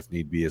do that if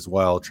need be as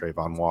well,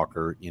 Trayvon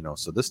Walker,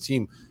 so this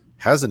team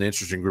has an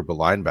interesting group of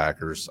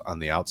linebackers on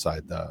the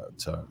outside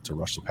to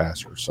rush the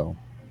passer. So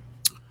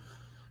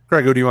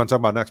Craig, who do you want to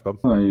talk about next, bub?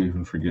 I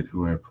even forget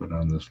who I put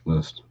on this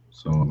list.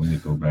 So let me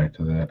go back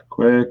to that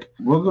quick.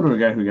 We'll go to a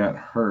guy who got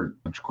hurt,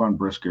 Jaquan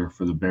Brisker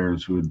for the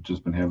Bears, who had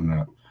just been having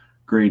a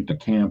great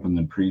camp and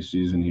then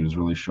preseason. He was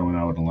really showing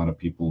out, and a lot of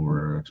people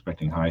were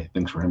expecting high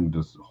things for him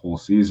this whole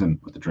season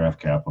with the draft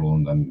capital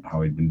and then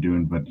how he'd been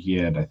doing. But he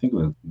had, I think it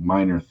was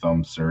minor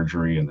thumb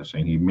surgery, and they're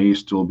saying he may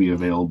still be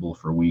available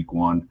for week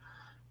 1.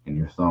 And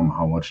your thumb,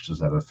 how much does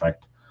that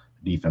affect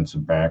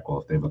defensive back?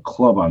 Well, if they have a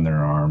club on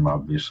their arm,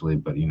 obviously,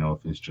 but if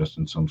it's just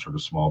in some sort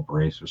of small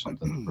brace or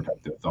something to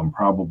protect their thumb,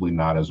 probably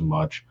not as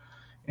much.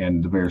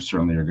 And the Bears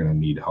certainly are going to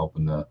need help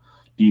in the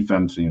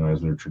defense,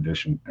 as their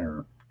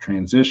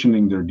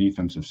transitioning their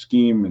defensive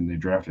scheme, and they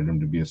drafted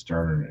him to be a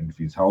starter. And if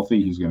he's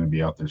healthy, he's going to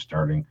be out there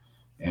starting.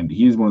 And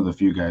he's one of the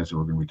few guys that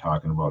we're going to be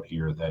talking about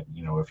here that,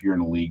 if you're in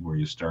a league where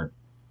you start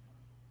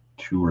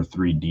 2 or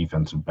 3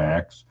 defensive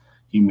backs,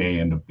 he may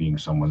end up being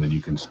someone that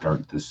you can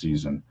start this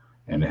season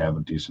and have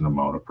a decent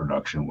amount of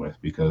production with,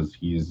 because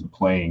he is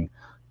playing,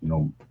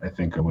 I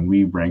think when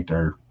we ranked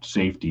our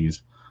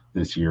safeties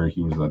this year,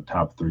 he was a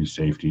top 3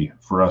 safety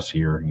for us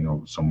here,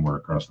 somewhere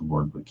across the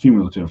board, but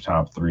cumulative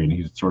top 3. And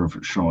he's sort of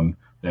shown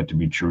that to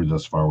be true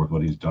thus far with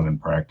what he's done in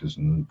practice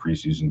and the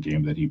preseason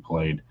game that he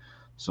played.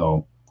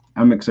 So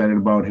I'm excited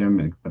about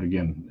him. But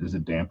again, is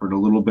it dampered a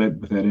little bit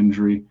with that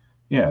injury?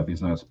 Yeah, if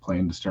he's not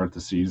playing to start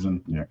the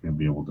season, you're not going to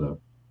be able to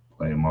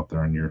play him up there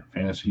on your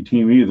fantasy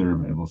team either.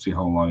 And we'll see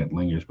how long it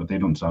lingers, but they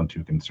don't sound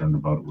too concerned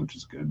about it, which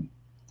is good.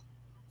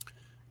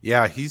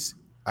 Yeah,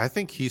 I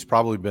think he's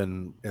probably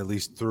been, at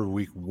least through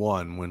week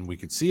 1 when we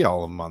could see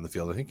all of them on the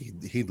field, I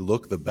think he'd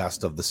look the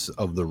best of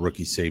the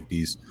rookie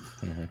safeties.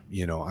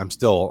 Mm-hmm. I'm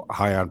still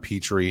high on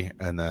Petrie,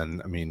 and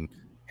then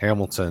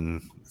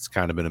Hamilton, it's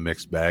kind of been a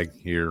mixed bag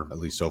here, at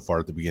least so far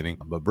at the beginning.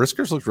 But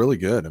Brisker's looked really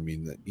good.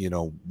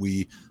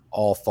 We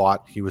all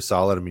thought he was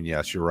solid.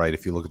 Yes, you're right.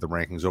 If you look at the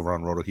rankings over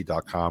on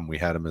rotoheat.com, we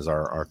had him as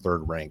our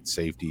 3rd ranked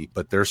safety,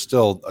 but there's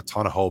still a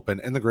ton of hope.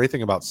 And the great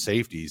thing about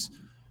safeties,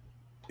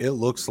 it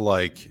looks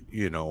like,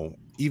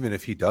 even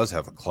if he does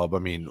have a club,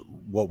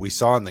 what we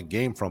saw in the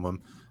game from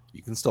him,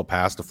 you can still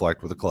pass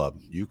deflect with a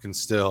club. You can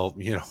still,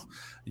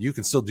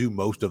 do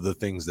most of the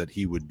things that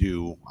he would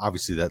do.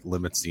 Obviously that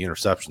limits the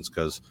interceptions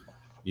because,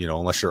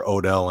 unless you're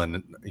Odell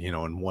and,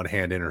 in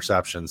one-hand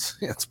interceptions,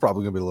 it's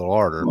probably going to be a little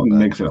harder. Well, it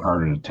makes it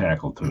harder to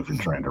tackle, too, if you're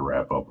trying to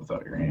wrap up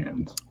without your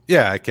hands.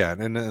 Yeah, I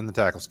can. And the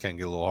tackles can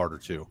get a little harder,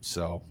 too.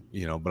 So,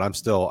 but I'm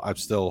still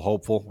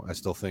hopeful. I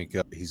still think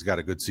he's got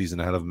a good season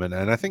ahead of him.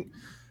 And I think,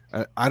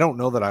 I don't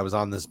know that I was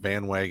on this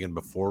bandwagon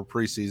before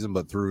preseason,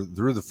 but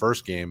through the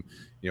first game,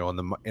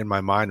 in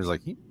my mind, it was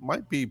like, he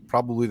might be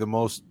probably the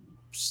most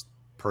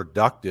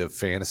productive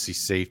fantasy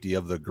safety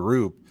of the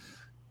group,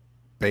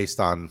 based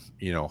on,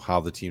 how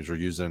the teams were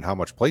using and how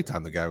much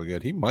playtime the guy would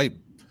get. He might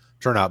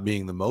turn out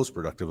being the most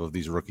productive of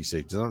these rookie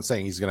safeties. I'm not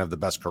saying he's going to have the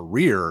best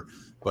career,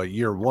 but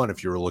year 1,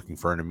 if you were looking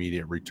for an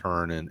immediate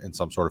return and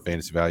some sort of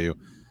fantasy value,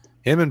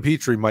 him and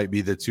Petrie might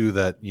be the two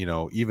that,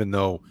 even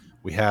though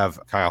we have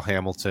Kyle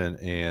Hamilton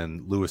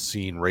and Lewis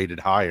Cine rated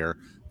higher,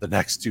 the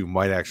next 2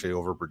 might actually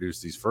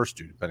overproduce these first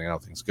 2, depending on how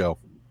things go.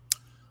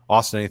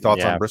 Austin, any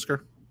thoughts on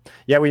Brisker?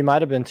 Yeah, we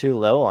might have been too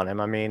low on him.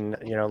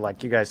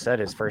 Like you guys said,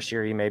 his first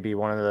year, he may be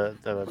one of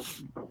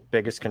the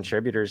biggest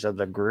contributors of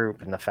the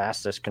group and the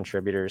fastest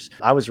contributors.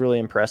 I was really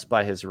impressed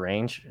by his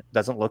range. It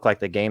doesn't look like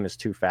the game is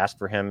too fast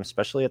for him,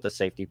 especially at the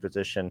safety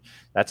position.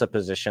 That's a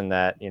position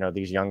that,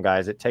 these young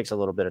guys, it takes a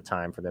little bit of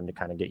time for them to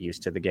kind of get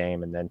used to the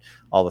game and then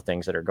all the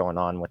things that are going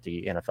on with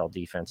the NFL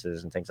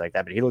defenses and things like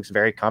that. But he looks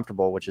very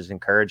comfortable, which is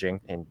encouraging.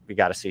 And we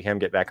got to see him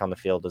get back on the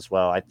field as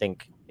well. I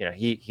think,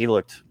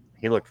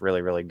 he looked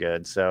really, really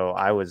good. So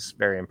I was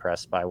very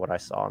impressed by what I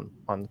saw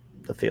on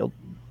the field.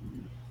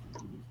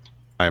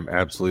 I'm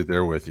absolutely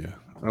there with you.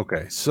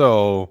 Okay,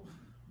 so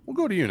we'll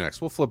go to you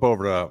next. We'll flip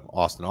over to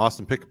Austin.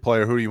 Austin, pick a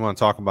player. Who do you want to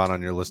talk about on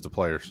your list of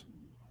players?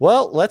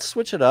 Well, let's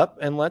switch it up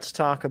and let's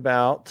talk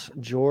about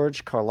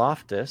George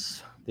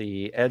Karlaftis,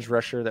 the edge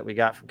rusher that we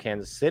got from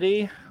Kansas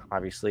City.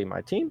 Obviously,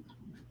 my team.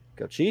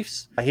 Go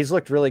Chiefs. He's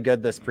looked really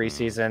good this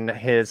preseason.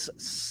 His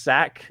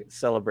sack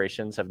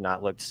celebrations have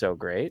not looked so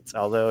great,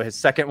 although his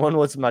second one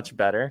was much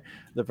better.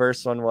 The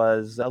first one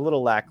was a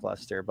little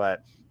lackluster,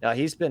 but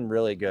he's been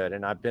really good,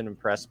 and I've been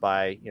impressed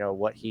by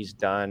what he's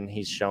done.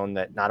 He's shown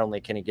that not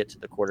only can he get to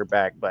the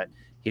quarterback, but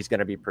he's going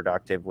to be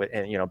productive with,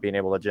 and being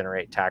able to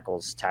generate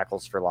tackles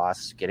for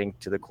loss, getting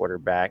to the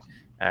quarterback.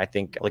 And I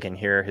think looking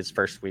here, his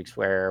first weeks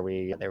there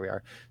we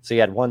are. So he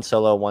had 1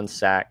 solo, 1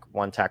 sack,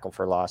 1 tackle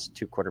for loss,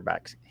 2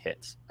 quarterback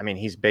hits.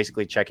 He's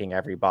basically checking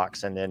every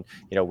box. And then,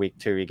 week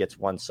 2, he gets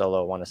 1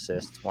 solo, 1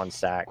 assist, 1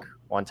 sack,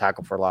 1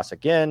 tackle for loss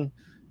again,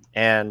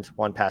 and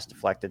 1 pass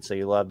deflected. So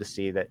you love to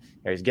see that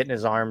he's getting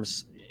his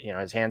arms,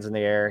 his hands in the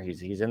air.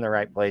 He's in the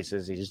right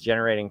places. He's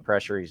generating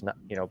pressure. He's not,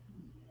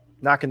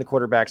 knocking the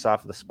quarterbacks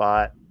off of the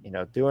spot,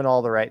 doing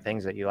all the right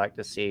things that you like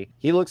to see.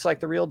 He looks like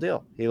the real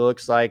deal. He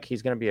looks like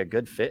he's going to be a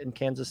good fit in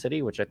Kansas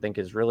City, which I think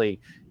is really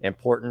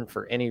important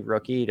for any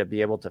rookie to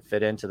be able to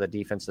fit into the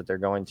defense that they're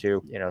going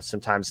to.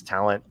 Sometimes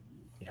talent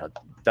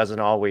doesn't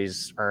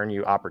always earn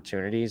you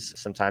opportunities.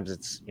 Sometimes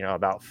it's,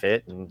 about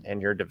fit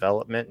and your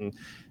development. And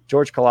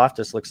George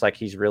Karlaftis looks like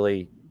he's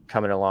really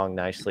coming along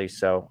nicely.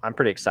 So I'm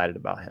pretty excited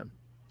about him.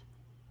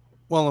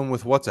 Well, and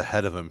with what's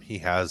ahead of him, he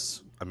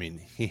has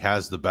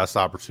the best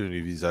opportunity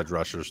of these edge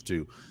rushers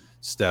to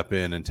step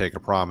in and take a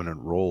prominent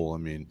role. I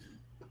mean,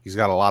 he's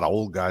got a lot of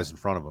old guys in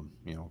front of him.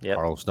 Yep.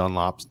 Carlos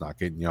Dunlap's not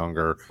getting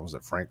younger. Was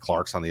it Frank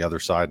Clark's on the other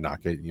side,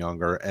 not getting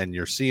younger? And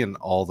you're seeing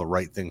all the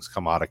right things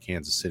come out of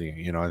Kansas City.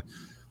 I was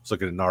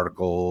looking at an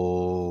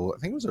article, I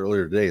think it was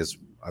earlier today, as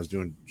I was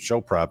doing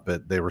show prep,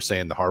 but they were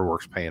saying the hard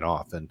work's paying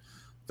off, and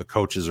the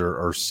coaches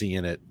are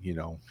seeing it.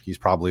 He's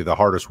probably the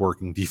hardest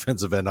working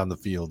defensive end on the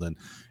field, and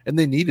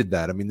they needed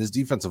that. I mean, this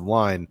defensive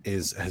line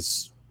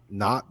has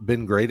not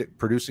been great at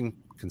producing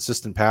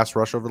consistent pass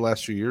rush over the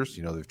last few years.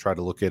 They've tried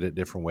to look at it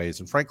different ways,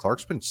 and Frank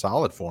Clark's been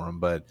solid for him,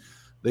 but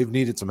they've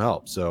needed some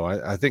help. So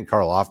I think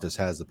Karlaftis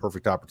has the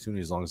perfect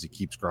opportunity, as long as he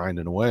keeps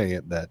grinding away,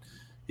 that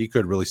he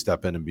could really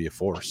step in and be a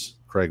force.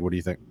 Craig, what do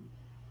you think?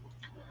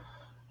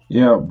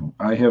 Yeah,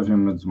 I have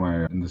him as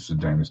and this is a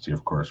dynasty,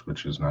 of course,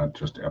 which is not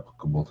just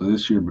applicable to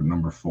this year, but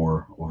number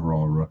 4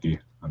 overall rookie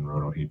on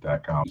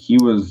RotoHeat.com. He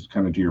was,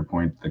 kind of to your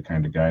point, the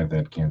kind of guy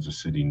that Kansas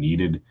City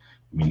needed.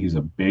 I mean, he's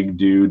a big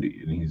dude,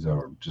 and he's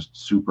a just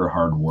super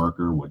hard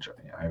worker, which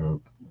I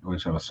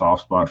always have a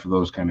soft spot for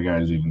those kind of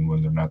guys, even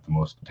when they're not the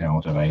most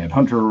talented. I had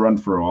Hunter run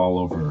for all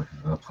over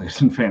the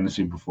place in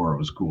fantasy before it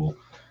was cool,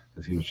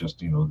 because he was just,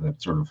 that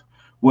sort of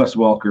Wes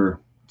Welker,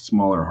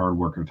 smaller hard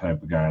worker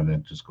type of guy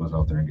that just goes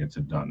out there and gets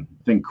it done.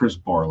 I think Chris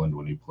Borland,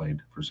 when he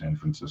played for San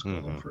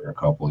Francisco for a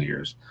couple of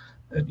years,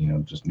 that,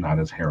 just not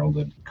as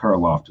heralded.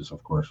 Karlaftis,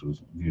 of course,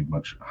 was viewed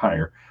much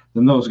higher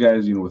than those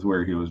guys, with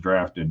where he was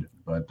drafted.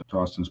 But to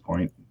Austin's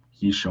point,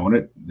 he's shown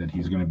it that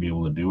he's going to be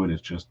able to do it.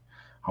 It's just,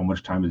 how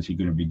much time is he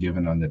going to be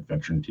given on that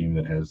veteran team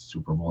that has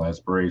Super Bowl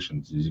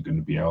aspirations? Is he going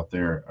to be out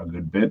there a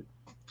good bit?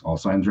 All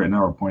signs right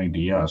now are pointing to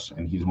yes.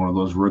 And he's one of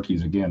those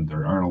rookies. Again,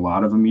 there aren't a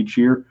lot of them each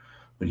year,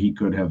 but he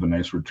could have a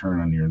nice return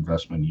on your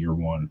investment year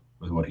one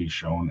with what he's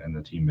shown and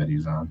the team that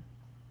he's on.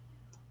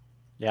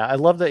 Yeah, I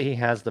love that he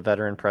has the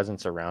veteran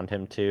presence around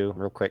him too.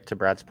 Real quick, to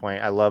Brad's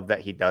point, I love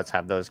that he does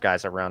have those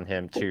guys around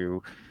him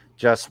to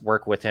just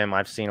work with him.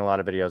 I've seen a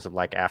lot of videos of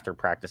after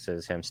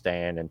practices, him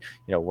staying and,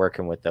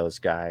 working with those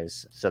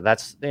guys. So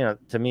that's,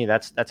 to me,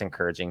 that's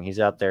encouraging. He's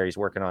out there, he's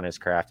working on his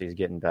craft, he's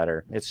getting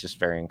better. It's just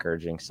very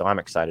encouraging. So I'm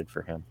excited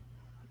for him.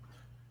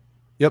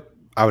 Yep,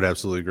 I would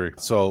absolutely agree.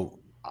 So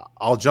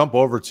I'll jump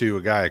over to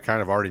a guy I kind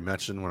of already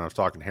mentioned when I was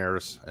talking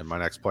Harris, and my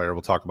next player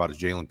we'll talk about is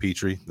Jalen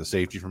Petrie, the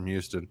safety from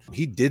Houston.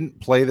 He didn't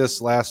play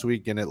this last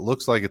week, and it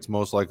looks like it's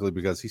most likely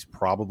because he's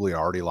probably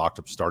already locked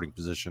up starting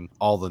position.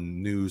 All the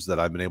news that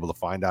I've been able to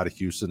find out of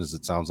Houston is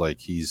it sounds like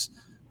he's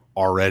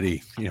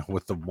already,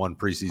 with the one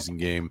preseason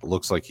game, it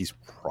looks like he's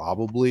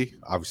probably,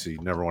 obviously you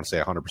never want to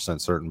say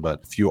 100% certain,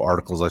 but a few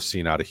articles I've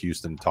seen out of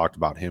Houston talked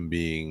about him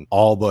being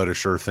all but a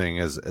sure thing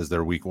as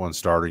their week 1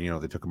 starter.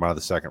 They took him out of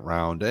the second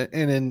round,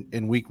 and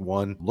in week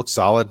 1 looked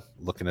solid.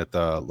 Looking at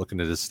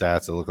his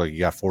stats, it looked like he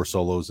got 4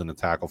 solos and a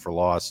tackle for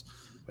loss.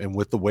 And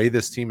with the way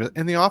this team is,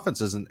 and the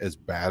offense isn't as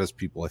bad as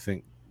people I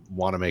think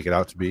want to make it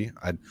out to be,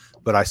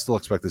 but I still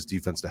expect this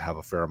defense to have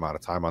a fair amount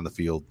of time on the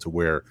field to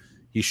where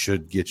he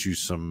should get you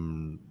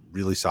some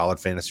really solid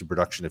fantasy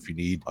production if you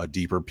need a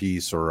deeper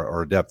piece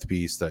or a depth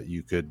piece that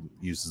you could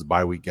use as a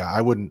bye week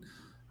guy.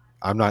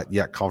 I'm not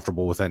yet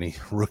comfortable with any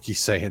rookie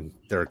saying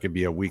there could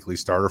be a weekly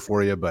starter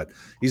for you, but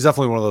he's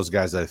definitely one of those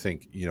guys that I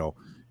think,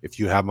 if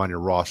you have him on your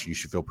roster, you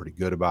should feel pretty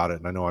good about it.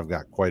 And I know I've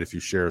got quite a few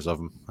shares of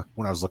him.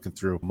 When I was looking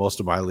through most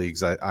of my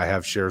leagues, I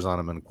have shares on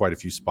him in quite a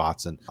few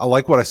spots, and I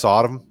like what I saw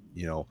out of him.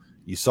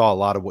 You saw a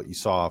lot of what you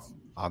saw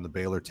on the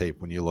Baylor tape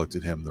when you looked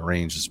at him, the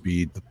range, the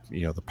speed,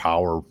 the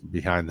power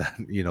behind that,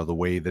 the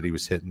way that he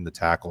was hitting the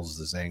tackles,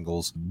 his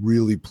angles.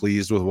 Really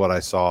pleased with what I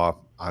saw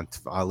on,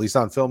 at least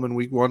on film in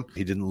week 1.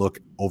 He didn't look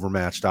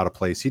overmatched, out of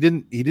place. He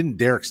didn't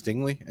Derek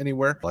Stingley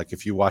anywhere. Like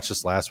if you watch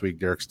this last week,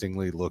 Derek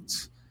Stingley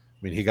looked,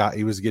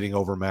 he was getting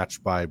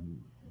overmatched by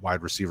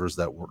wide receivers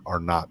that are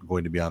not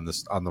going to be on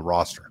the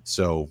roster.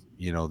 So,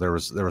 there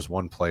was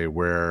one play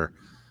where,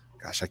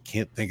 gosh, I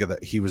can't think of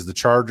that. He was the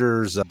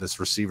Chargers, this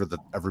receiver that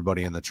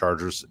everybody in the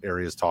Chargers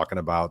area is talking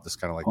about, this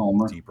kind of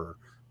Palmer. Deeper.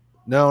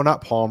 No,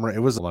 not Palmer. It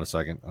was, hold on a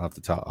second. I'll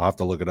have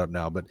to look it up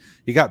now, but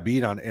he got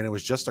beat on, and it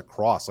was just a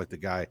cross. Like the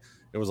guy,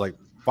 it was like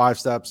 5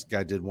 steps.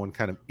 Guy did one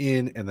kind of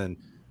in and then,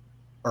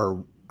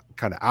 or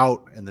kind of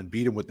out, and then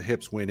beat him with the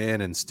hips, went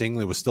in, and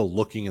Stingley was still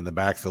looking in the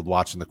backfield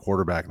watching the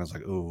quarterback. And I was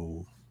like,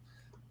 ooh,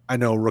 I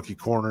know rookie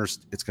corners,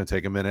 it's going to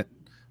take a minute.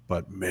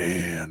 But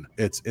man,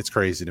 it's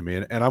crazy to me,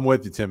 and I'm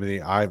with you,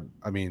 Timothy. I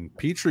mean,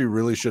 Petrie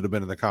really should have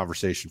been in the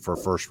conversation for a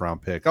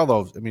first-round pick.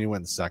 Although, he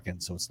went in second,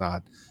 so it's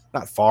not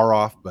far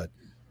off. But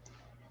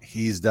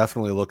he's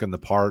definitely looking the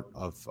part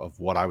of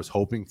what I was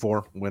hoping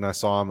for when I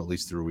saw him, at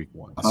least through week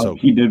 1. So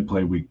he did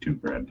play week 2,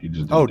 Brad. He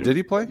just did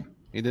he play?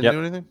 He didn't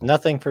do anything.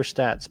 Nothing for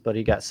stats, but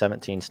he got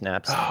 17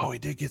 snaps. Oh, he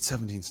did get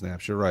 17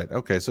 snaps. You're right.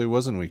 Okay, so he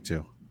was in week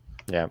 2.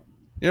 Yeah.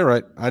 You're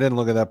right. I didn't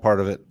look at that part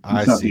of it.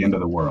 It's not the end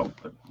of the world.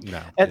 But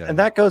no. And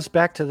that goes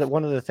back to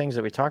one of the things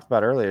that we talked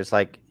about earlier. Is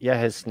like, yeah,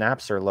 his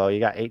snaps are low. You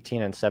got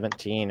 18 and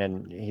 17,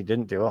 and he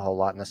didn't do a whole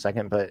lot in the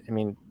second. But I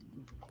mean,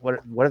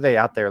 what are they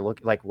out there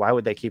looking like? Why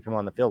would they keep him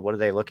on the field? What are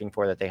they looking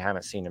for that they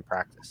haven't seen in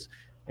practice?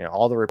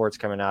 All the reports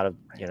coming out of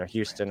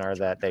Houston are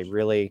that they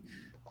really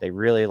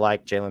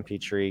like Jalen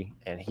Petrie,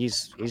 and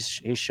he's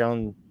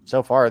shown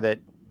so far that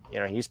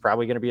he's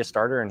probably going to be a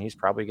starter, and he's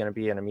probably going to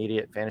be an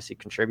immediate fantasy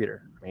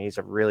contributor. I mean, he's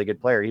a really good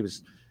player. He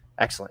was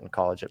excellent in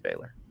college at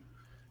Baylor.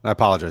 I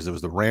apologize. It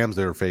was the Rams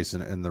they were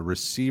facing, and the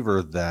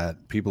receiver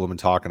that people have been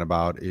talking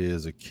about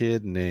is a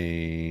kid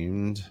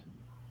named,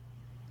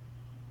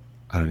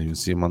 I don't even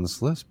see him on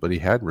this list, but he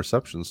had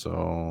reception.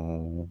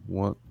 So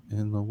what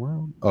in the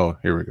world? Oh,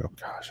 here we go.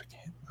 Gosh,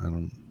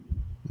 I'm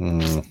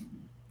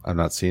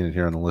not seeing it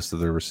here on the list of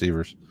their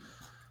receivers.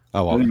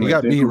 Oh, well, he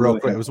got beat real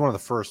quick. It was one of the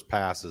first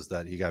passes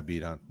that he got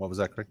beat on. What was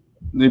that, Craig?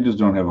 They just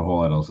don't have a whole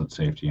lot else at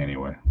safety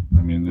anyway.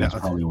 I mean, that's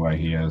probably why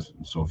he has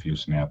so few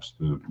snaps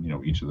through,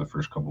 each of the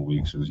first couple of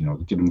weeks is,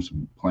 get him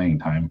some playing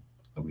time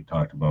that we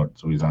talked about.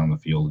 So he's on the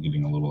field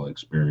getting a little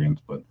experience.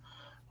 But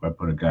if I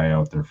put a guy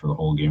out there for the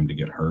whole game to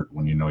get hurt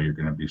when you're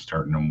going to be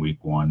starting him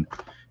week one,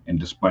 and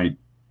despite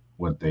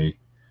what they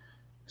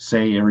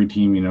say, every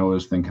team,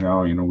 is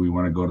thinking, we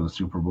want to go to the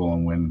Super Bowl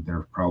and win.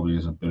 There probably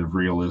is a bit of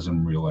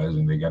realism,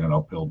 realizing they got an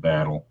uphill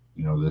battle,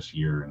 this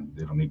year, and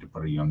they don't need to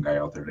put a young guy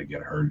out there to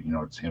get hurt.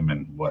 It's him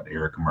and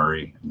Eric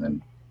Murray, and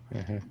then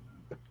a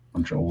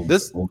bunch of older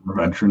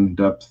veteran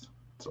depth.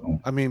 So,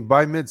 I mean,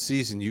 by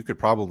mid-season, you could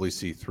probably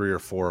see 3 or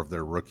 4 of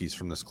their rookies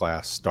from this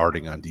class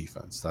starting on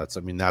defense. That's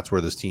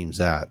where this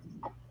team's at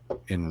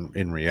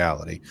in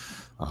reality.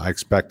 I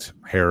expect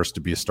Harris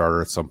to be a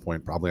starter at some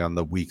point, probably on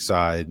the weak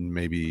side and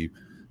maybe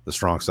the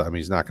strong side. I mean,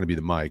 he's not going to be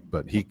the Mike,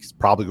 but he's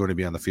probably going to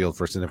be on the field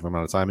for a significant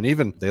amount of time. And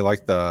even they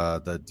like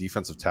the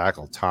defensive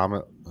tackle,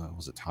 Thomas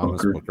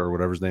Booker or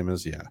whatever his name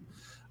is? Yeah.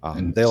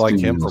 They like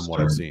him from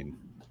what I've seen.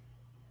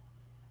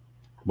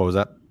 What was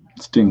that?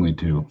 Stingley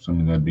too. So,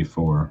 that'd be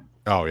 4.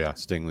 Oh, yeah.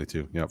 Stingley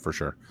too. Yeah, for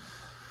sure.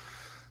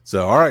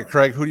 So, all right,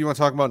 Craig, who do you want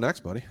to talk about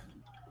next, buddy?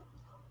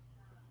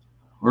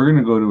 We're going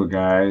to go to a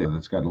guy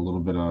that's got a little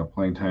bit of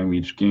playing time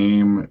each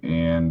game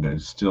and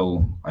is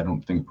still, I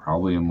don't think,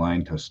 probably in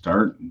line to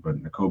start,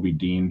 but Nakobe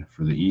Dean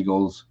for the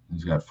Eagles.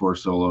 He's got 4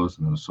 solos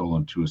and then a solo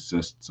and 2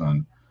 assists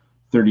on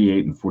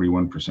 38 and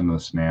 41% of the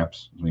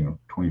snaps.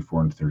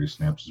 24 and 30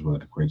 snaps is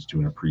what it equates to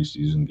in a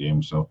preseason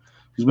game. So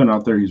he's been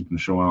out there. He's been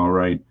showing all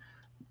right.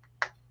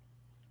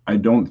 I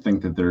don't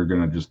think that they're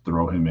going to just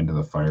throw him into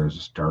the fire as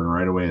a starter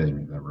right away.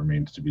 That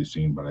remains to be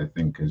seen, but I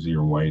think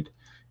Kazir White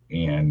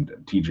and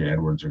TJ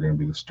Edwards are going to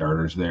be the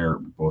starters there.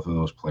 Both of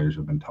those players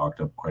have been talked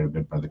up quite a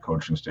bit by the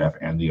coaching staff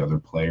and the other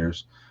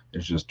players.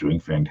 They're just doing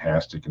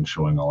fantastic and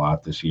showing a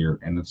lot this year.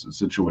 And it's a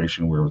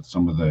situation where with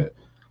some of the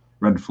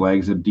red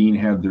flags that Dean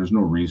had, there's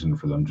no reason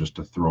for them just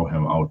to throw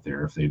him out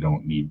there if they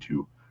don't need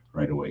to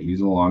right away.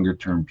 He's a longer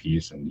term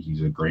piece, and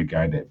he's a great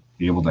guy to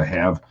be able to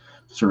have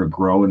sort of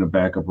grow in a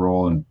backup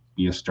role and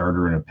be a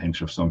starter in a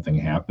pinch if something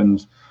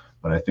happens.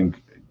 But I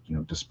think,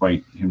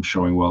 despite him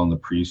showing well in the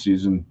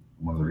preseason,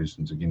 one of the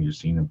reasons, again, you've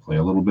seen him play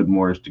a little bit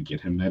more is to get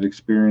him that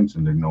experience,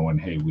 and they're knowing,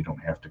 hey, we don't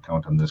have to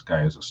count on this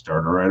guy as a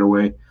starter right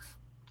away.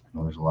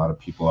 There's a lot of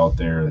people out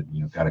there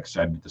that, got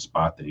excited at the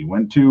spot that he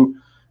went to.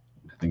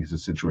 I think it's a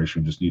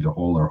situation we just need to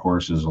hold our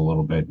horses a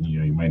little bit. And,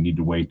 you might need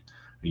to wait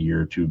a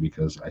year or two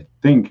because I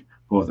think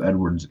both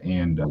Edwards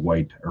and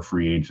White are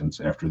free agents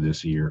after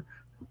this year.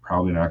 We're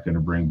probably not going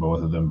to bring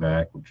both of them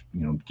back, which,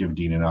 give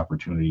Dean an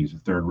opportunity. He's a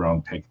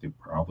 3rd-round pick. They're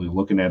probably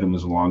looking at him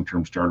as a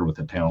long-term starter with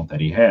the talent that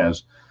he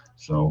has.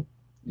 So,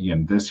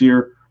 again, this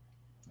year,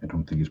 I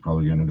don't think he's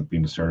probably going to end up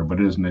being a starter, but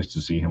it is nice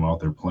to see him out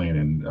there playing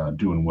and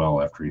doing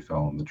well after he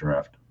fell in the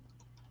draft.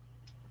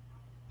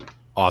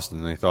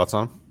 Austin, any thoughts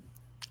on him?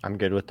 I'm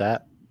good with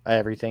that.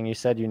 Everything you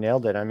said, you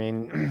nailed it. I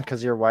mean,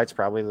 Kazir White's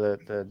probably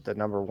the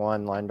number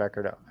 1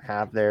 linebacker to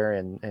have there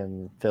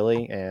in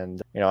Philly.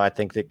 And, I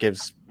think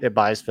it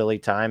buys Philly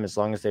time as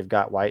long as they've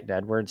got White and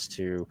Edwards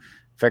to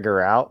figure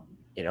out,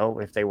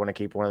 if they want to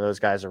keep one of those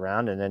guys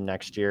around. And then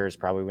next year is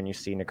probably when you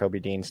see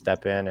Nakobe Dean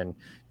step in and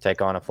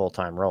take on a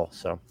full-time role.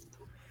 So,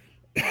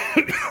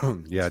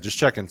 yeah, just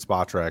checking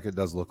Spot Track. It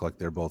does look like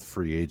they're both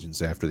free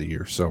agents after the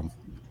year. So,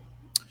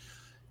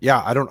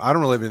 yeah, I don't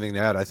really have anything to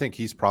add. I think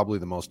he's probably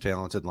the most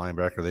talented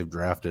linebacker they've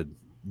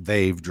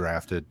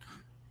drafted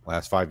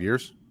last 5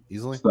 years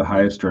easily. It's the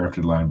highest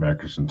drafted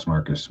linebacker since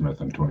Marcus Smith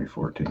in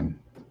 2014.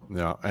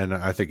 Yeah, and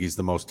I think he's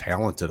the most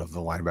talented of the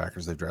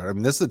linebackers they've drafted. I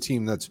mean, this is a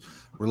team that's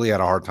really had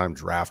a hard time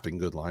drafting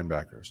good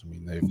linebackers. I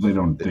mean, they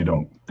don't.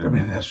 I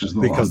mean, that's just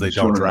because they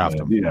don't draft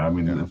them. Yeah, I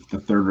mean, the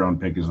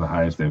 3rd-round pick is the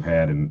highest they've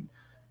had, and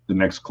the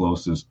next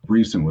closest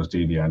recent was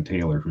Davion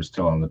Taylor, who's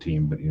still on the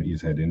team, but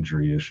he's had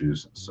injury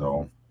issues.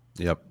 So,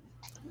 yep.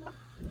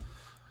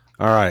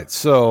 All right,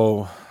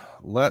 so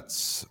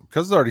because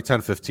it's already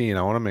 10:15,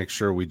 I want to make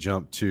sure we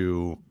jump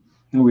to.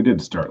 We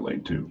did start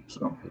late too,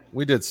 so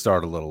we did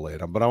start a little late,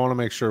 but I want to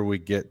make sure we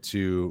get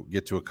to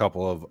a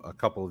couple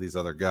of these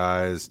other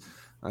guys.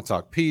 I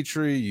talked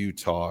Petrie. You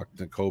talked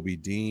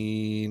Nakobe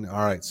Dean.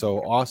 All right.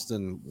 So,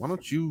 Austin, why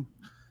don't you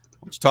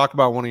talk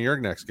about one of your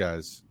next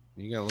guys?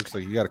 Looks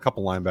like you got a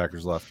couple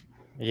linebackers left.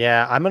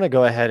 Yeah, I'm going to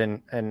go ahead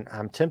and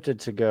I'm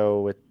tempted to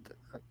go with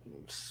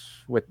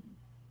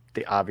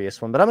the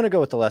obvious one, but I'm going to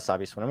go with the less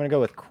obvious one. I'm going to go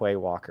with Quay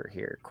Walker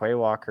here. Quay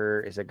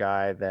Walker is a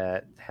guy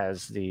that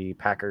has the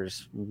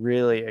Packers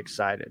really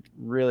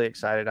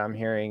excited. I'm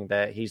hearing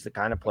that he's the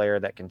kind of player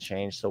that can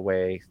change the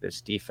way this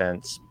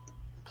defense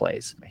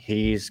plays.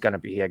 He's going to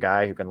be a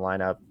guy who can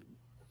line up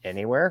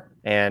anywhere,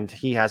 and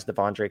he has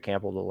Devondre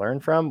Campbell to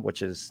learn from,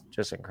 which is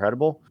just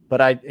incredible.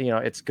 But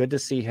it's good to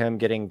see him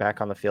getting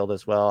back on the field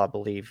as well. I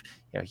believe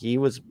he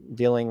was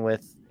dealing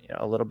with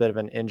a little bit of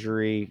an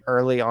injury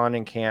early on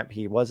in camp.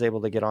 He was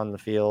able to get on the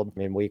field.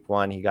 In week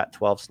 1, he got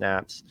 12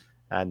 snaps.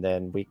 And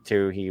then week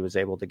 2, he was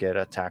able to get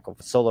a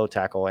solo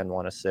tackle and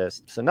 1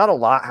 assist. So not a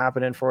lot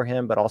happening for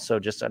him, but also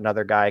just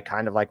another guy,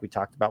 kind of like we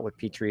talked about with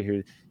Petrie,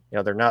 who,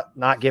 they're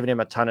not giving him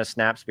a ton of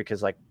snaps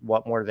because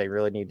what more do they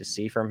really need to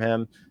see from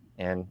him?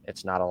 And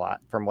it's not a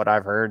lot. From what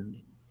I've heard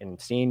and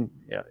seen,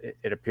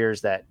 it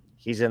appears that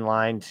he's in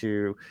line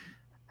to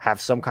have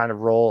some kind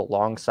of role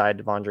alongside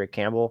Devondre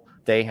Campbell.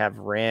 They have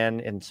ran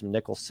in some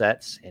nickel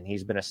sets, and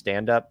he's been a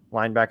stand-up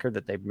linebacker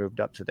that they've moved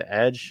up to the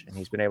edge, and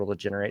he's been able to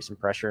generate some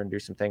pressure and do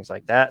some things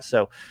like that.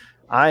 So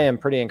I am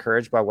pretty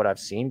encouraged by what I've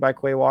seen by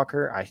Quay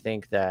Walker. I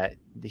think that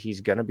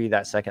he's going to be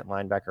that second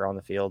linebacker on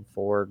the field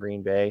for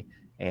Green Bay,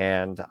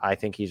 and I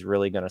think he's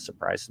really going to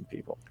surprise some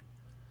people.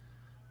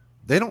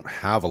 They don't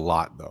have a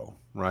lot, though,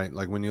 right?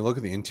 Like when you look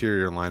at the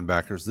interior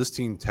linebackers, this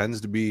team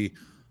tends to be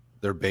 –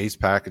 their base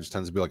package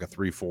tends to be like a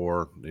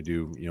 3-4. They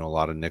do, a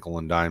lot of nickel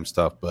and dime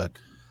stuff, but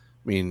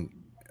I mean,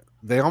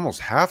 they almost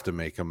have to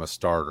make him a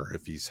starter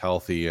if he's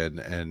healthy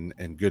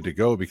and good to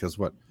go, because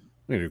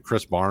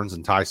Chris Barnes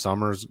and Ty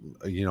Summers,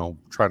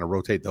 trying to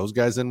rotate those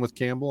guys in with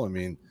Campbell. I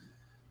mean,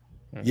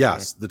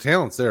 yes, the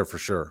talent's there for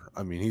sure.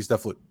 I mean, he's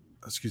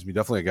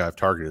definitely a guy I've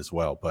targeted as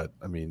well, but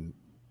I mean,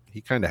 he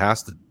kind of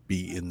has to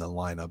be in the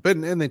lineup,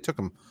 and they took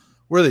him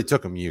where they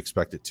took him. You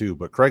expect it too,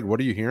 but Craig,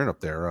 what are you hearing up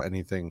there?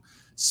 Anything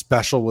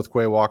special with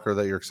Quay Walker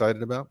that you're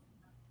excited about?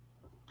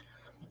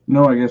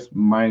 No, I guess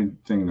my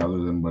thing, other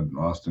than what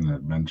Austin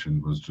had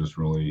mentioned, was just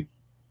really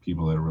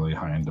people that are really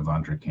high on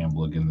Devondre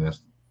Campbell again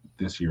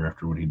this year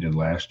after what he did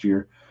last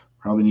year.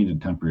 Probably need to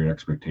temper your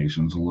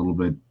expectations a little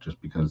bit, just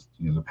because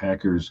the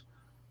Packers,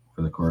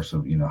 for the course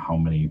of how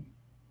many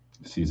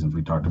seasons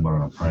we talked about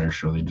on a prior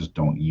show, they just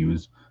don't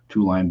use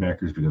 2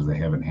 linebackers because they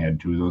haven't had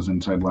 2 of those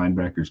inside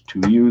linebackers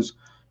to use.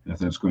 And if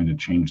that's going to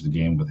change the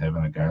game with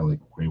having a guy like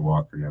Quay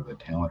Walker, you have the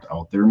talent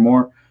out there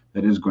more,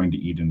 that is going to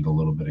eat into a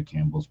little bit of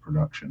Campbell's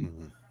production.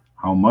 Mm-hmm.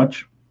 How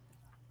much?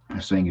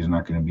 I'm saying he's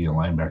not going to be a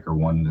linebacker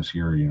 1 this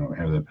year,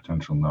 have that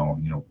potential. No,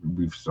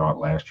 we saw it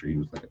last year. He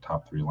was like a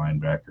top 3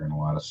 linebacker in a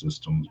lot of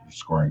systems,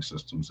 scoring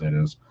systems, that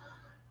is.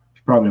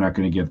 He's probably not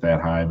going to get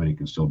that high, but he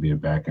can still be a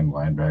back-end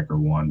linebacker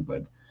 1.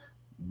 But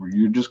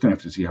you're just going to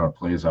have to see how it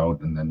plays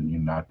out, and then you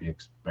not be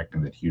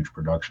expecting that huge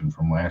production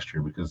from last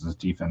year, because this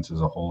defense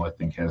as a whole, I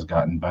think, has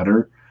gotten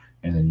better.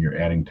 And then you're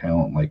adding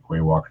talent like Quay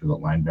Walker to the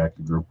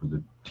linebacker group, where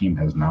the team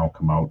has now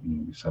come out,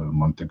 and we said it a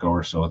month ago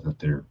or so, that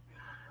they're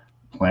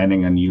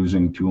planning on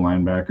using 2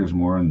 linebackers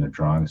more, and they're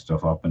drawing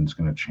stuff up, and it's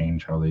going to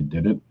change how they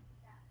did it.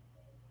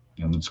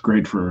 And it's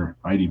great for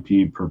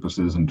IDP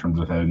purposes in terms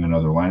of having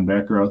another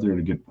linebacker out there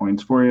to get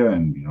points for you.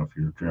 And, if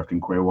you're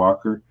drafting Quay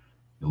Walker,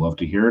 you'll love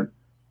to hear it.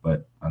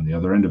 But on the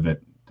other end of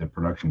it, the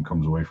production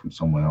comes away from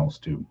someone else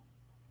too.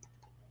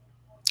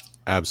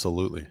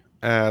 Absolutely.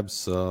 All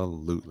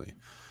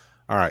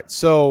right.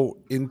 So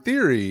in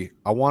theory,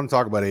 I want to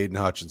talk about Aiden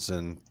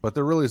Hutchinson, but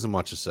there really isn't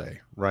much to say,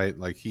 right?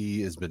 Like,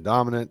 he has been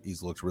dominant.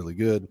 He's looked really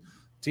good.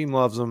 Team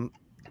loves him.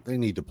 They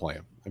need to play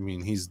him. I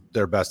mean, he's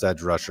their best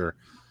edge rusher.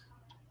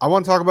 I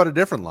want to talk about a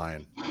different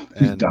Lion.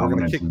 He's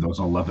dominant in those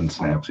 11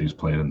 snaps he's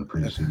played in the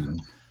preseason.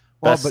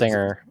 Best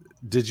singer.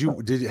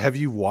 Have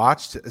you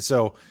watched?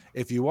 So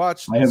if you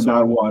watched, I have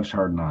not watched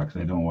Hard Knocks.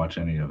 I don't watch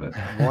any of it.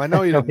 Well, I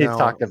know you don't. We've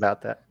talked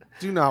about that.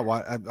 Do not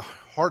watch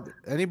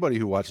anybody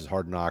who watches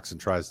Hard Knocks and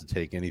tries to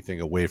take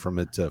anything away from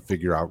it to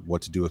figure out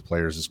what to do with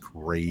players is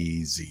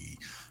crazy.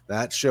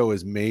 That show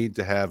is made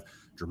to have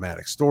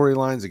dramatic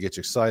storylines that get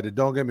you excited.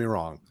 Don't get me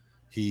wrong.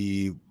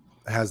 He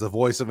has the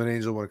voice of an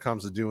angel when it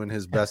comes to doing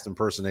his best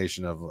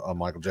impersonation of a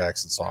Michael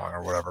Jackson song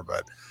or whatever,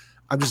 but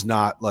I'm just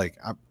not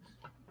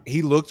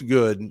he looked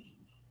good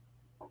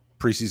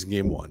preseason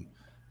game 1.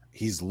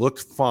 He's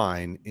looked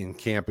fine in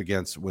camp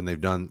against when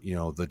they've done,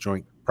 the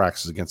joint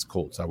practices against the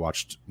Colts. I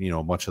watched,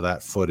 much of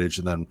that footage,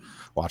 and then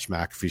watched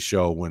McAfee's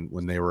show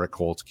when they were at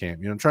Colts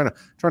camp, trying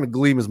to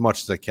glean as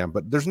much as I can,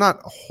 but there's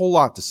not a whole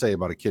lot to say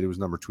about a kid who was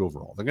number 2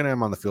 overall. They're going to have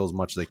him on the field as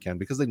much as they can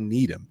because they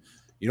need him.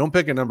 You don't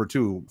pick a number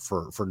 2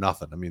 for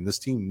nothing. I mean, this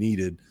team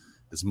needed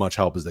as much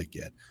help as they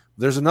get.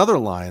 There's another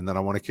line that I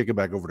want to kick it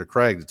back over to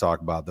Craig to talk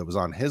about that was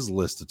on his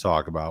list to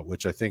talk about,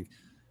 which I think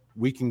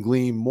we can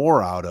glean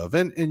more out of,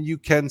 and you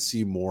can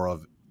see more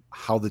of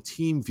how the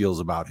team feels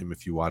about him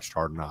if you watched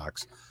Hard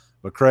Knocks.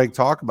 But Craig,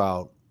 talk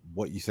about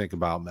what you think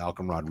about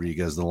Malcolm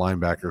Rodriguez, the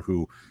linebacker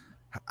who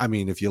I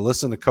mean, if you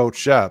listen to Coach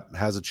Shep,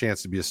 has a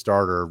chance to be a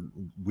starter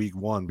week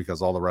 1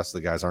 because all the rest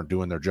of the guys aren't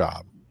doing their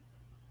job.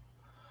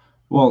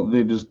 Well,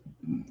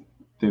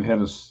 they've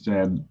had a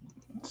sad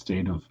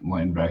state of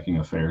linebacking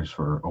affairs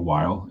for a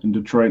while in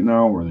Detroit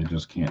now, where they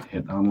just can't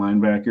hit on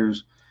linebackers.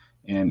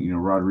 And,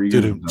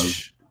 Rodriguez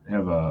does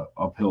have a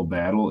uphill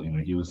battle.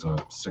 He was a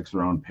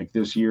 6th-round pick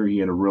this year. He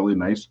had a really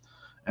nice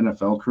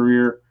NFL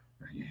career.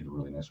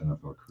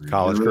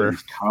 College career.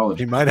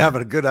 He might have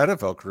a good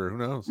NFL career. Who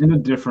knows? In a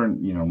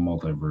different,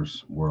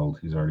 multiverse world.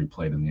 He's already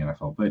played in the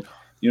NFL. But,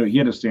 he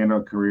had a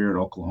standout career at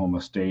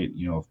Oklahoma State.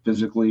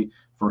 Physically,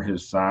 for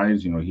his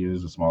size, he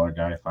is a smaller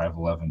guy,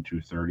 5'11",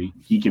 230.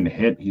 He can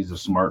hit. He's a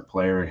smart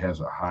player. He has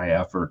a high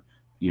effort.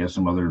 He has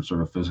some other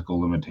sort of physical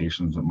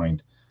limitations that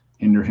might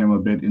hinder him a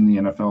bit in the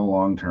NFL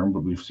long term, but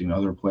we've seen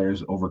other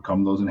players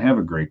overcome those and have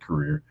a great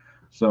career.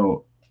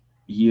 So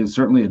he is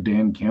certainly a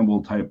Dan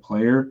Campbell type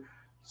player.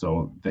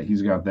 So that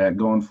he's got that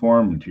going for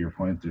him. And to your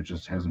point, there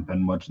just hasn't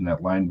been much in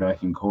that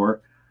linebacking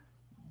core.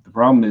 The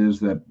problem is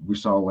that we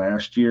saw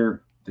last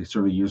year, they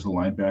sort of use the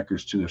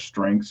linebackers to their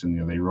strengths and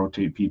they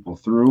rotate people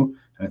through.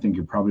 And I think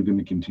you're probably going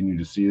to continue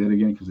to see that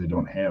again because they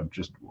don't have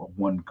just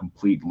one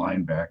complete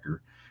linebacker.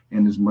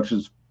 And as much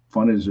as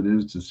fun as it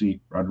is to see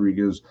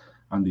Rodriguez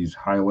on these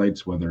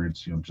highlights, whether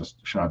it's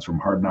just shots from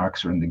Hard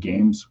Knocks or in the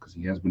games, because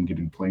he has been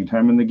getting playing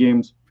time in the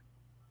games,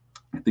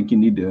 I think you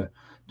need to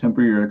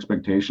temper your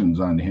expectations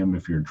on him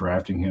if you're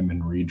drafting him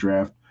in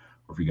redraft,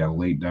 or if you got a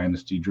late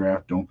dynasty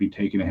draft. Don't be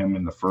taking him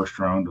in the first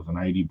round of an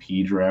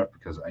IDP draft,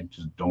 because I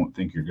just don't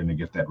think you're going to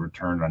get that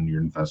return on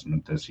your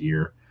investment this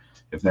year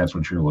if that's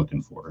what you're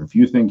looking for. If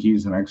you think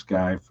he's the next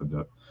guy for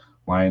the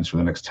Lions for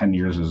the next 10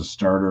 years as a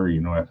starter,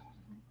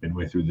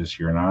 midway through this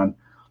year and on,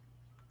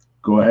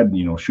 go ahead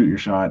and, shoot your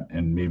shot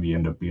and maybe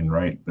end up being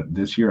right. But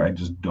this year, I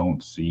just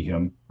don't see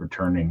him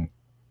returning,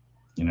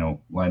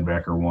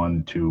 linebacker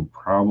 1, 2,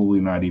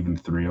 probably not even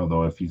 3,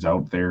 although if he's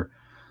out there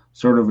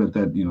sort of at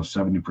that,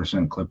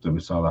 70% clip that we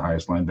saw the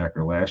highest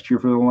linebacker last year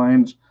for the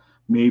Lions,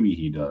 maybe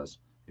he does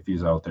if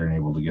he's out there and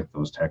able to get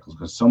those tackles,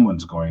 because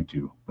someone's going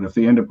to. But if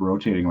they end up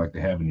rotating like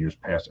they have in years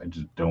past, I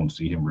just don't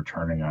see him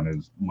returning on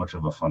as much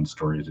of a fun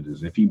story as it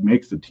is. If he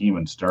makes the team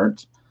and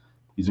starts,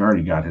 he's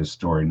already got his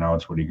story. Now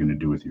it's what are you going to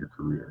do with your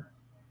career?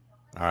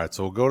 All right,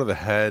 so we'll go to the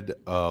head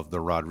of the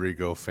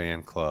Rodrigo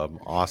fan club.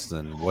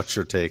 Austin, what's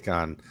your take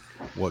on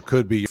what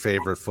could be your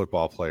favorite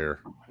football player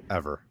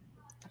ever?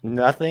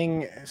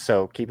 Nothing.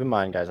 So keep in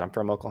mind, guys, I'm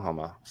from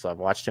Oklahoma, so I've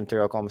watched him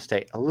through Oklahoma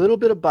State. A little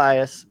bit of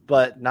bias,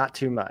 but not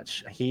too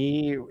much.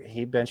 He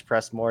bench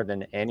pressed more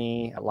than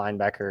any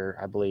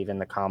linebacker, I believe, in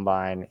the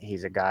combine.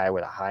 He's a guy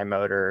with a high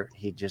motor.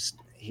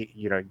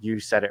 You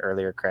said it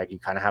earlier, Craig, you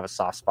kind of have a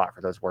soft spot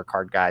for those work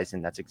hard guys,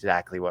 and that's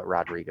exactly what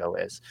Rodrigo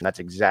is. And that's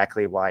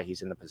exactly why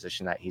he's in the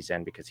position that he's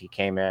in, because he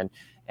came in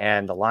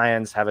and the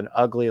Lions have an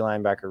ugly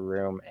linebacker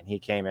room, and he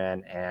came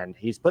in and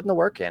he's putting the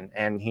work in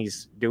and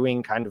he's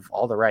doing kind of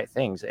all the right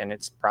things, and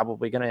it's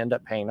probably going to end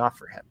up paying off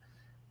for him.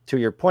 To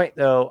your point,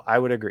 though, I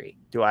would agree.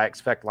 Do I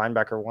expect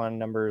linebacker 1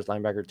 numbers,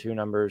 linebacker 2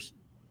 numbers?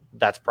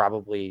 That's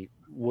probably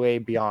way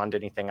beyond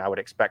anything I would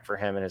expect for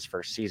him in his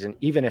first season,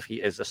 even if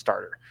he is a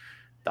starter.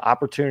 The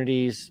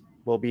opportunities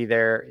will be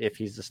there if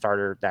he's the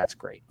starter. That's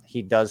great.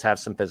 He does have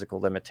some physical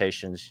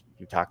limitations.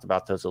 You talked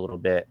about those a little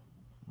bit.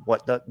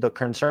 What the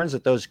concerns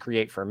that those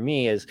create for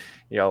me is,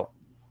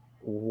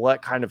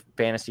 what kind of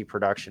fantasy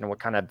production and what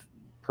kind of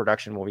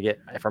production will we get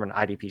from an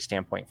IDP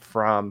standpoint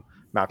from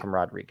Malcolm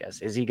Rodriguez?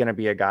 Is he going to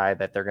be a guy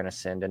that they're going to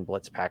send in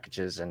blitz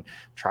packages and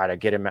try to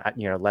get him,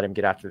 let him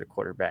get after the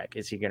quarterback?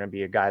 Is he going to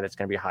be a guy that's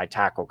going to be a high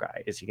tackle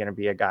guy? Is he going to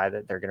be a guy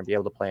that they're going to be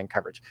able to play in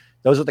coverage?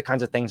 Those are the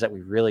kinds of things that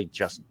we really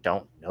just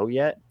don't know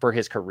yet. For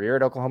his career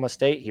at Oklahoma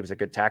State, he was a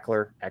good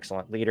tackler,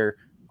 excellent leader,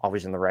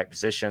 always in the right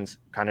positions,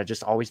 kind of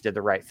just always did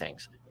the right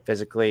things.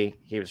 Physically,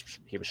 he was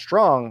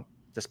strong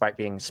despite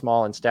being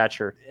small in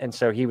stature. And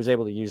so he was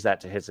able to use that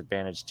to his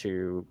advantage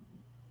to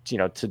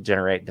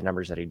generate the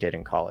numbers that he did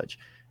in college.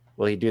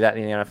 Will he do that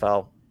in the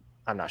NFL?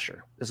 I'm not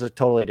sure. This is a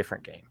totally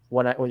different game.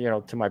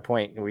 To my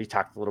point, we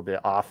talked a little bit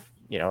off,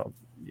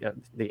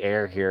 the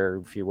air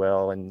here, if you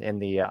will, and in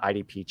the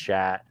IDP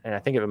chat. And I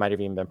think it might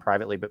have even been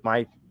privately, but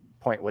my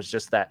point was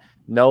just that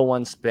no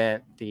one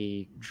spent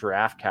the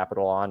draft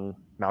capital on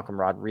Malcolm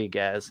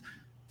Rodriguez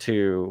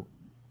to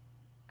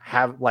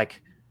have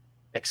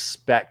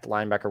expect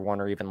linebacker 1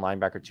 or even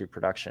linebacker 2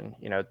 production.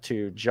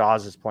 To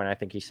Jaws's point, I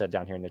think he said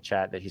down here in the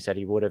chat that he said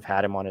he would have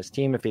had him on his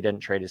team if he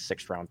didn't trade his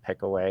 6th round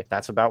pick away.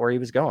 That's about where he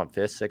was going,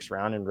 5th, 6th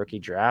round in rookie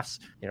drafts,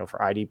 for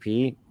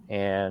IDP.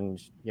 And,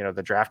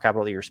 the draft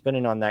capital that you're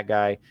spending on that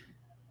guy,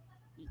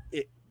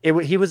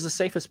 he was the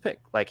safest pick.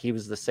 He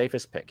was the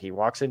safest pick. He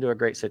walks into a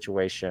great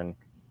situation.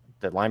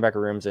 The linebacker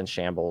room's in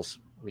shambles.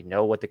 We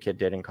know what the kid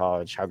did in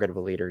college, how good of a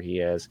leader he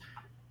is.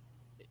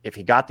 If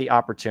he got the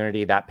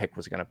opportunity, that pick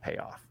was going to pay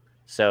off.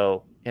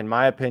 So, in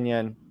my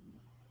opinion,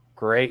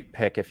 great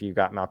pick if you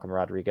got Malcolm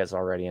Rodriguez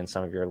already in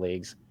some of your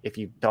leagues. If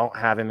you don't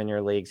have him in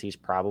your leagues, he's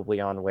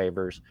probably on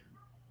waivers.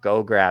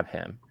 Go grab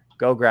him.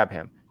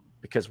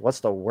 Because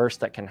what's the worst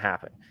that can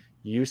happen?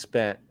 You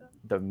spent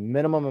the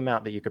minimum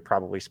amount that you could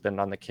probably spend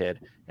on the kid.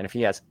 And if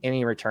he has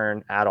any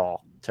return at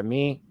all, to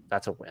me,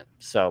 that's a win.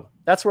 So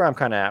that's where I'm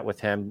kind of at with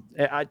him.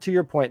 To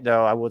your point,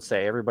 though, I would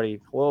say everybody,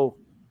 hold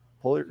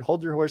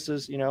your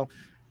horses,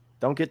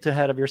 don't get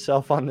ahead of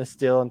yourself on this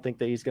deal and think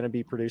that he's going to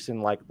be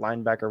producing like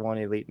linebacker one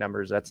elite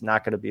numbers. That's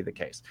not going to be the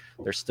case.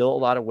 There's still a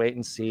lot of wait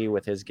and see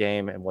with his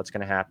game and what's going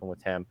to happen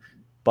with him.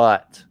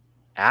 But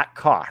at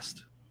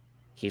cost,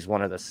 he's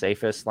one of the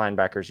safest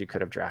linebackers you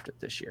could have drafted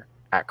this year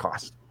at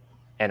cost.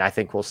 And I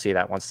think we'll see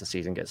that once the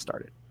season gets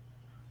started.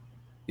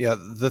 Yeah,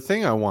 the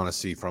thing I want to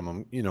see from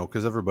him,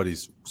 because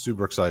everybody's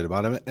super excited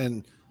about him.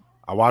 And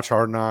I watch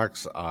Hard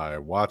Knocks. I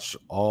watch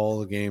all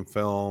the game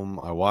film.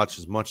 I watch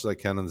as much as I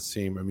can on the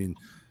team. I mean,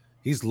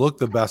 he's looked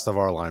the best of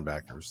our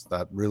linebackers.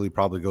 That really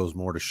probably goes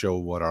more to show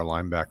what our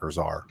linebackers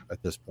are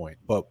at this point.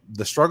 But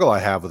the struggle I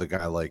have with a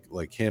guy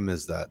like him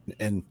is that,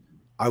 and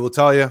I will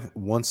tell you,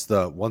 once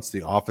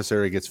the office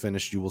area gets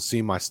finished, you will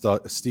see my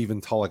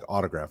Stephen Tulloch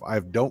autograph. I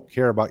don't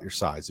care about your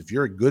size. If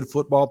you're a good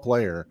football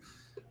player,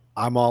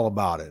 I'm all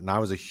about it. And I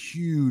was a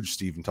huge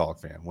Stephen Tulloch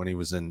fan when he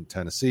was in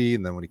Tennessee,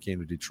 and then when he came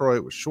to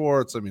Detroit with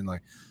Schwartz. I mean,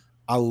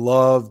 I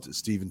loved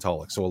Stephen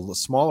Tulloch. So a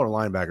smaller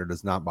linebacker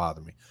does not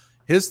bother me.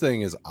 His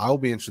thing is, I'll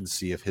be interested to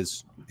see if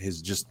his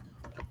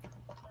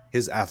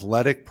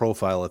athletic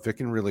profile, if it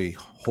can really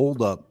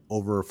hold up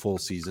over a full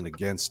season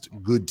against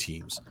good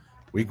teams.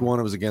 Week 1,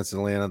 it was against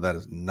Atlanta. That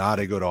is not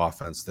a good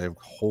offense. They have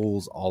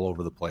holes all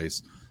over the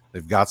place.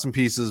 They've got some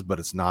pieces, but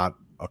it's not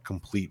a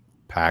complete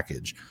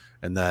package.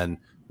 And then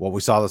what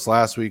we saw this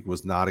last week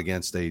was not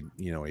against a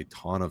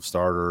ton of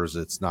starters.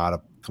 It's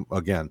not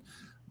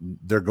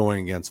they're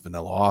going against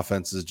vanilla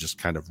offenses, just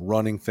kind of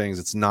running things.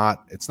 It's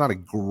not a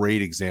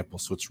great example.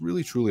 So it's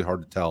really, truly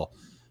hard to tell.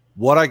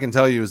 What I can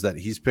tell you is that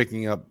he's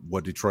picking up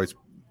what Detroit's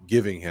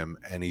giving him,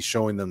 and he's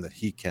showing them that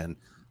he can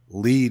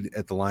lead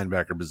at the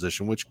linebacker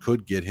position, which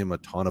could get him a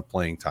ton of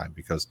playing time,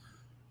 because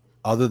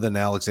other than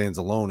Alex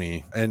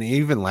Anzalone, and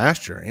even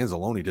last year,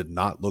 Anzalone did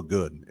not look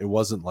good. It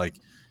wasn't like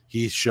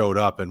he showed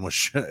up and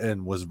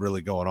was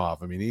really going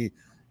off. I mean,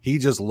 he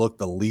just looked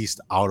the least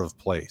out of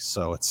place.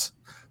 So it's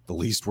the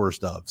least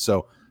worst of.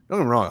 So don't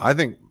get me wrong. I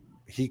think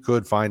he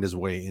could find his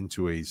way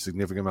into a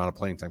significant amount of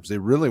playing time, because they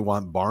really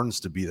want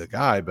Barnes to be the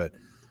guy, but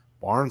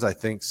Barnes, I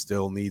think,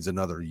 still needs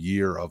another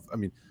year of,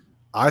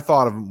 I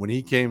thought of him when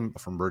he came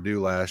from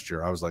Purdue last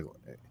year. I was like,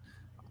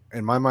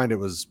 in my mind,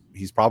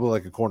 he's probably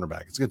like a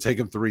cornerback. It's going to take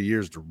him 3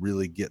 years to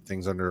really get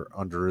things under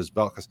his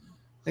belt. Because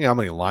think how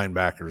many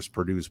linebackers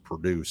Purdue's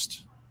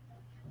produced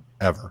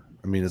ever.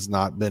 It's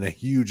not been a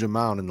huge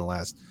amount in the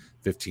last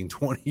 15,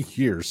 20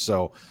 years.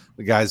 So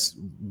the guy's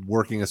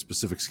working a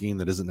specific scheme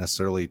that isn't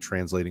necessarily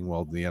translating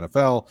well to the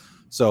NFL.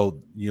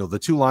 So, the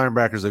 2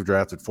 linebackers they've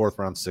drafted 4th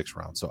round, 6th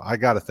round. So I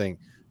got to think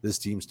this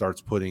team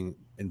starts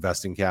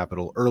investing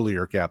capital,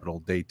 earlier capital,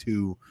 day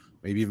 2,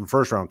 maybe even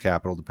 1st round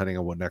capital, depending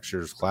on what next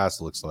year's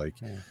class looks like.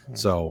 Mm-hmm.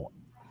 So,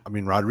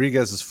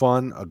 Rodriguez is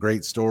fun, a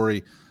great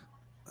story.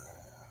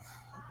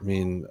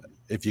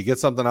 If you get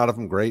something out of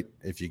him, great.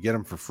 If you get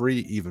him for free,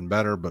 even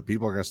better. But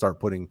people are going to start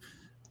putting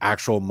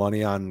actual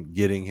money on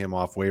getting him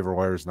off waiver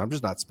wires, and I'm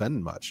just not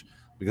spending much,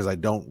 because I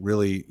don't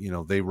really,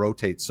 they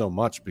rotate so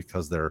much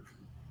because they're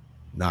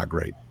not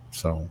great.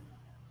 So.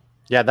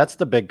 Yeah, that's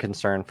the big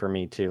concern for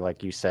me too.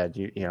 Like you said,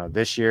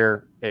 this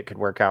year it could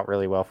work out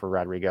really well for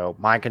Rodrigo.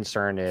 My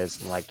concern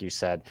is, like you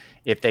said,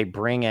 if they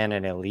bring in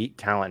an elite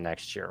talent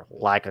next year,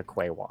 like a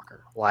Quay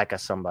Walker, like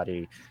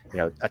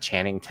a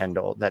Channing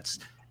Tindall, that's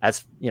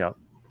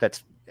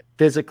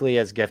physically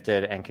as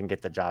gifted and can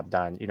get the job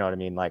done. You know what I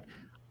mean? Like,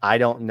 I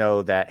don't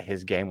know that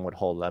his game would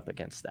hold up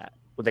against that.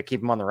 Would they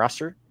keep him on the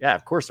roster? Yeah,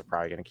 of course they're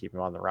probably going to keep him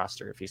on the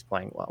roster if he's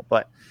playing well.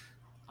 But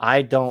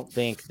I don't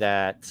think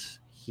that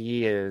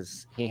he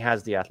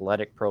has the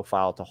athletic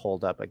profile to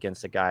hold up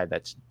against a guy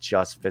that's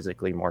just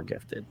physically more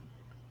gifted.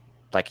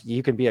 Like,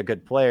 you can be a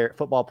good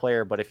football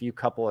player, but if you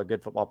couple a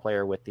good football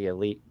player with the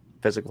elite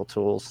physical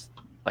tools,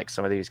 like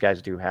some of these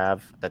guys do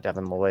have, the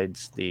Devin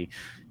Lloyds, the,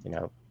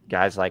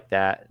 guys like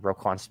that,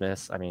 Roquan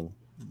Smith,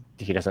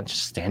 he doesn't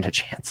just stand a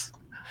chance.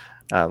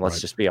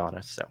 Let's just be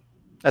honest. So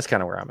that's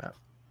kind of where I'm at.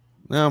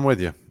 No, I'm with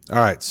you. All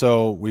right.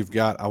 So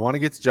I want to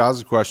get to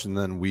Jaws' question.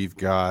 Then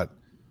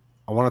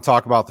I want to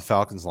talk about the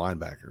Falcons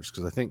linebackers,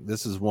 because I think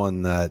this is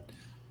one that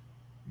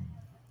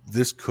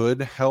this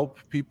could help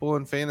people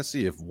in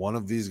fantasy if one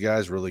of these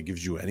guys really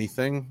gives you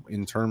anything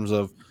in terms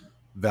of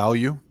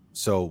value.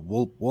 So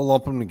we'll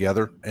lump them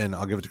together, and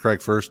I'll give it to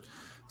Craig first.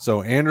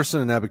 So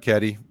Anderson and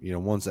Ebiketie,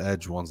 one's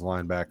edge, one's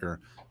linebacker.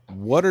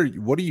 What's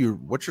your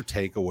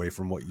takeaway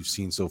from what you've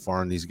seen so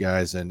far in these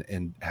guys,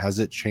 and has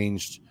it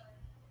changed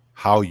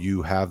how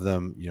you have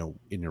them,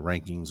 in your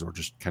rankings, or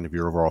just kind of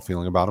your overall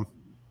feeling about them?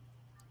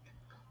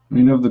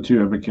 Of the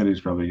 2,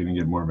 Ebiketie's probably going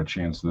to get more of a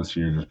chance this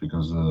year just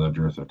because of the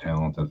dearth of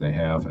talent that they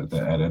have at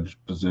the edge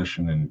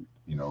position, and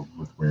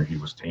with where he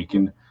was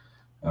taken.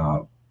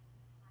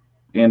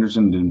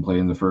 Anderson didn't play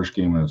in the first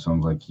game, and it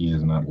sounds like he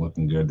is not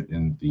looking good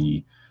in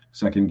the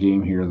second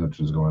game here that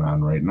is going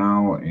on right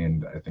now,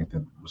 and I think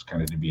that was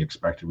kind of to be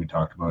expected. We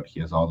talked about he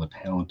has all the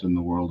talent in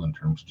the world in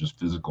terms of just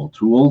physical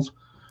tools,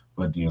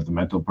 but the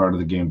mental part of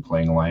the game,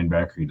 playing a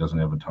linebacker, he doesn't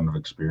have a ton of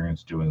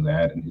experience doing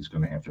that, and he's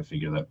going to have to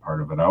figure that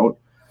part of it out.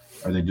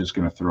 Are they just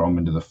going to throw him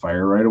into the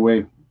fire right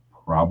away?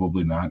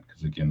 Probably not,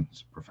 because again,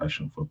 it's a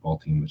professional football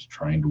team that's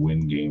trying to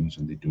win games,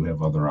 and they do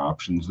have other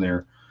options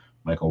there.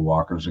 Michael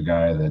Walker's a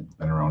guy that's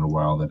been around a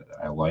while that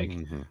I like.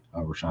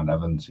 Rashaan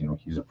Evans,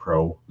 he's a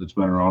pro that's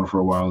been around for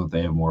a while, that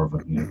they have more of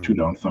a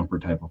two-down thumper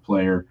type of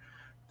player.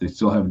 They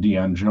still have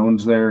Deion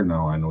Jones there.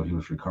 Now, I know he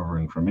was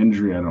recovering from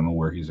injury. I don't know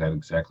where he's at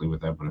exactly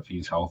with that, but if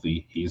he's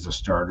healthy, he's a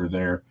starter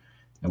there.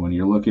 And when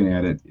you're looking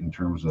at it in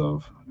terms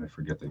of, I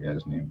forget the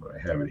guy's name, but I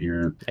have it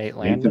here.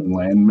 Nathan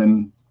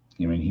Landman.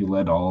 He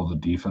led all of the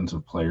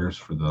defensive players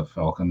for the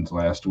Falcons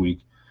last week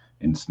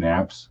in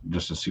snaps,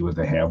 just to see what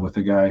they have with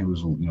the guy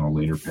who's, a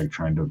later pick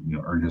trying to,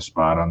 earn his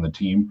spot on the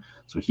team.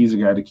 So he's a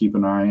guy to keep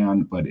an eye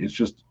on, but it's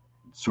just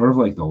sort of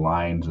like the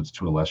Lions. It's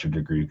to a lesser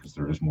degree because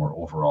there is more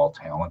overall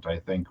talent, I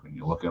think, when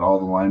you look at all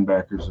the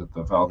linebackers that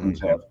the Falcons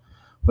have.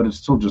 But it's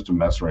still just a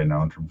mess right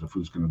now in terms of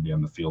who's going to be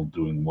on the field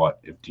doing what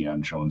if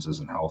Deion Jones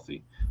isn't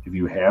healthy. If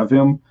you have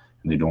him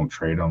and they don't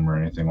trade him or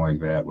anything like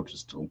that, which is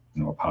still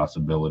a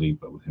possibility,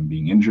 but with him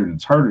being injured,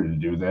 it's harder to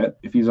do that.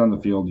 If he's on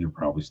the field, you're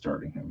probably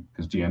starting him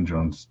because Deion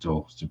Jones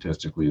still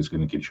statistically is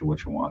going to get you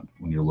what you want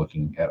when you're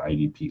looking at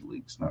IDP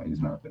leagues. Now, he's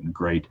not been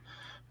great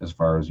as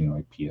far as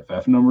like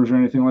PFF numbers or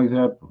anything like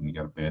that, but when you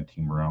got a bad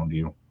team around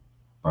you,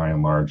 by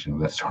and large,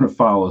 that sort of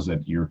follows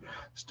that your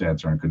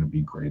stats aren't going to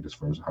be great as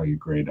far as how you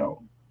grade out.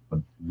 But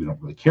we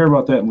don't really care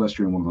about that unless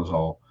you're in one of those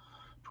all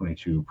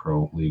 22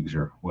 pro leagues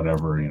or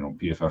whatever.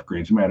 PFF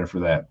grades matter for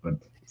that, but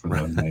for the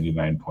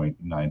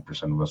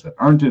 99.9% of us that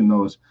aren't in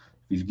those, if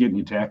he's getting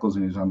you tackles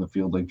and he's on the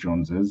field like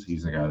Jones is,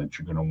 he's the guy that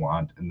you're going to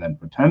want. And then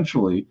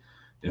potentially,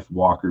 if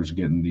Walker's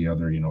getting the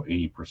other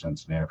 80%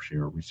 snap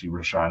share, we see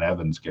Rashaan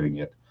Evans getting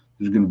it,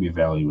 there's going to be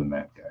value in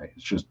that guy.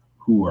 It's just,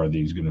 who are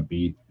these going to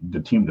be?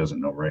 The team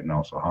doesn't know right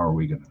now, so how are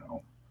we going to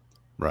know?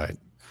 Right.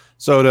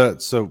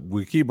 So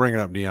we keep bringing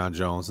up Deion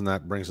Jones, and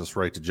that brings us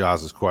right to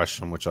Jaz's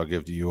question, which I'll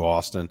give to you,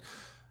 Austin.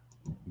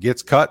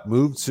 Gets cut,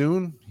 moved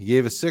soon. He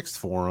gave a sixth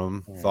for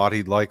him. Thought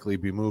he'd likely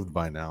be moved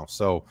by now.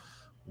 So,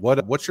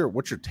 what's your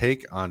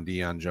take on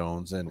Deion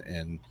Jones?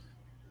 And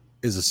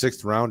is a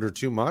sixth rounder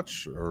too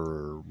much,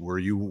 or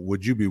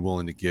would you be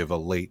willing to give a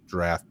late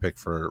draft pick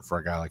for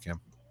a guy like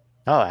him?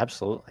 Oh,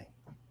 absolutely.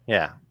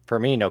 Yeah. For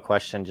me, no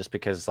question, just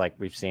because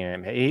we've seen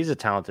him, he's a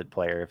talented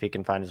player. If he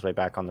can find his way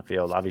back on the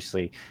field,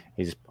 obviously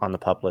he's on the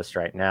PUP list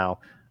right now.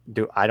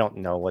 I don't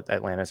know what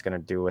Atlanta's going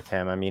to do with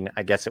him.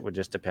 I guess it would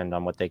just depend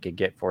on what they could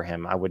get for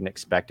him. I wouldn't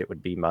expect it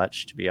would be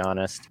much, to be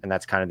honest. And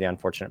that's kind of the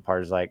unfortunate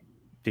part is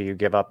do you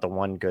give up the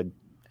one good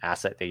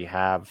asset that you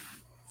have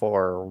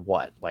for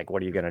what?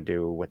 What are you going to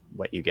do with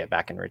what you get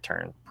back in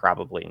return?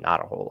 Probably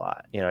not a whole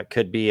lot. It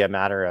could be a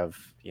matter of,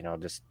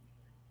 just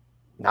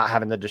not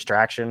having the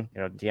distraction.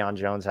 Deion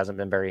Jones hasn't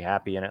been very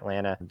happy in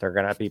Atlanta. They're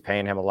going to be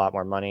paying him a lot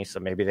more money. So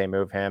maybe they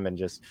move him and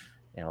just,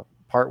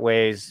 part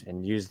ways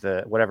and use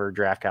the whatever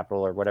draft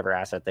capital or whatever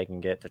asset they can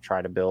get to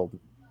try to build,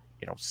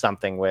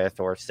 something with,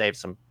 or save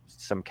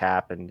some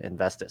cap and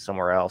invest it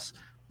somewhere else.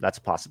 That's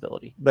a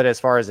possibility. But as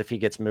far as if he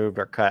gets moved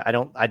or cut,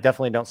 I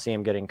definitely don't see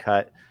him getting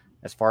cut.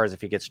 As far as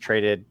if he gets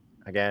traded,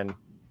 again,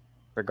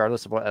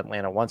 regardless of what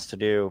Atlanta wants to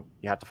do,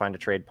 you have to find a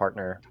trade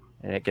partner,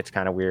 and it gets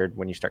kind of weird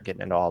when you start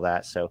getting into all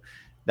that. So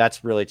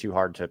that's really too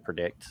hard to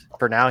predict.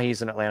 For now,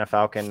 he's an Atlanta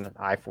Falcon.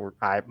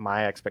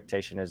 My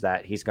expectation is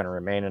that he's going to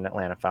remain an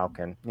Atlanta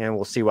Falcon, and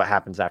we'll see what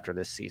happens after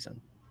this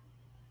season.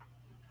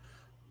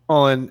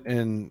 Well,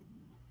 and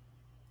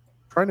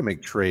trying to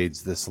make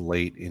trades this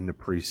late into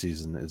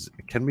preseason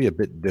it can be a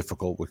bit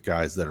difficult with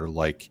guys that are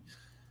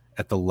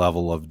at the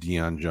level of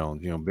Deion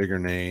Jones. Bigger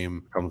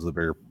name comes with a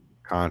bigger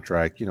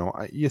contract.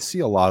 You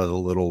see a lot of the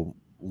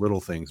little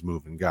things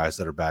moving, guys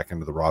that are back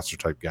into the roster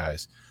type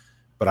guys.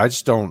 But I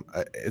just don't.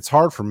 It's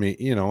hard for me,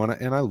 and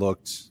I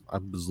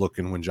was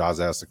looking when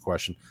Jaz asked the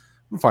question. I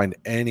don't find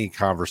any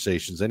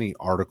conversations, any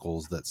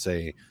articles that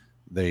say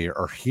they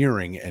are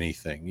hearing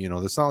anything.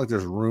 It's not like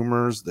there's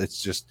rumors.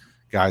 It's just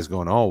guys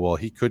going, oh, well,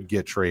 he could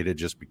get traded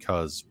just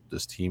because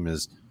this team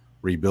is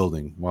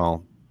rebuilding.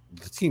 Well,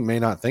 the team may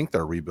not think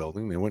they're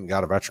rebuilding. They went and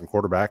got a veteran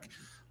quarterback,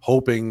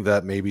 hoping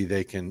that maybe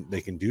they can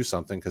do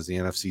something because the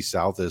NFC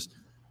South is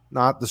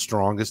not the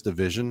strongest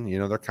division.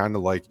 They're kind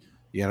of like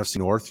the NFC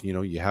North.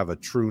 You have a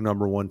true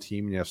number one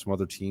team, and you have some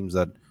other teams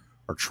that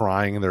are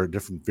trying, and they're at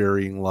different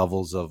varying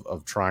levels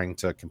of trying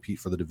to compete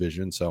for the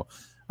division. So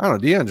I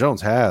don't know. Deion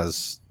Jones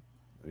has,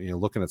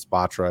 looking at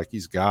Spot Track,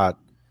 he's got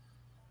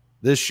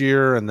this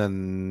year, and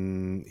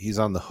then he's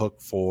on the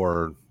hook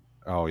for,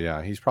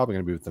 he's probably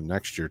going to be with them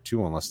next year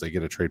too, unless they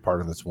get a trade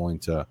partner that's willing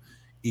to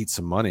eat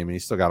some money.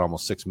 He's still got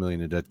almost $6 million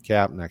in dead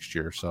cap next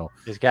year. So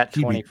he's got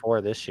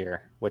 24 this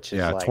year, which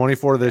is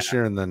 24 this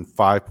year, and then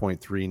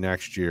 5.3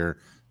 next year.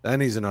 Then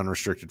he's an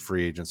unrestricted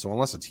free agent. So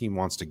unless a team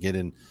wants to get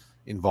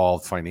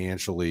involved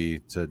financially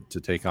to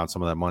take on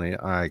some of that money,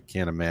 I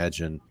can't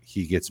imagine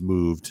he gets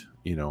moved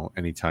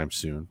anytime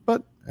soon.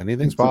 But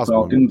anything's The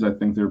possible. Falcons, I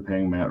think they're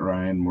paying Matt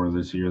Ryan more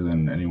this year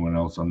than anyone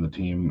else on the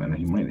team, and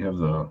he might have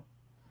the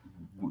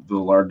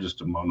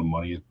largest amount of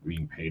money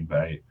being paid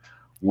by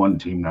one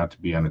team not to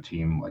be on a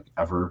team like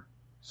ever.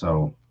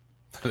 So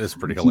That is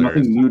pretty it's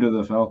hilarious. nothing new to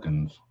the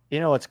Falcons.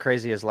 What's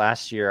crazy is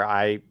last year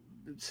I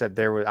said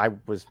I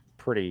was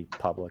pretty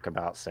public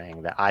about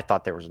saying that I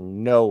thought there was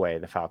no way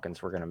the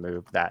Falcons were going to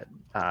move that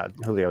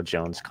Julio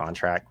Jones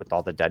contract with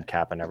all the dead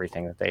cap and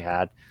everything that they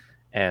had.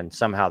 And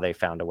somehow they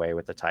found a way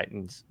with the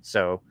Titans.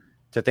 So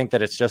to think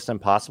that it's just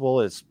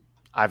impossible is,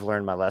 I've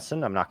learned my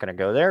lesson. I'm not going to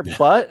go there,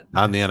 but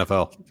Not in the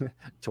NFL.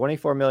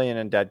 24 million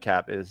in dead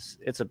cap it's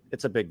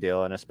a big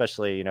deal. And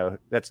especially,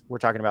 we're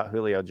talking about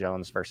Julio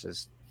Jones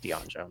versus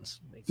Deion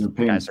Jones. They're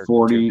paying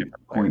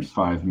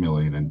 $40.5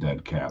 million in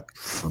dead cap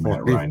for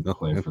Matt Ryan to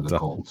play for the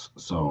Colts.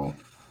 So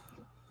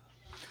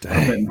cut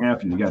that in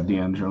half and you got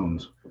Deion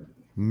Jones.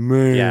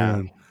 Man.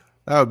 Yeah.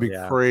 That would be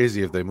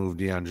crazy if they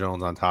moved Deion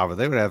Jones on top of it.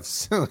 They would have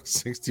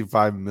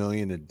 $65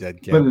 million in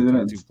dead cap. But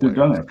they're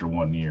done after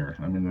 1 year.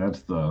 I mean,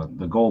 that's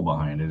the goal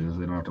behind it, is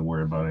they don't have to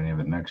worry about any of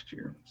it next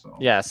year. So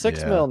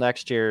 $6 million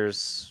next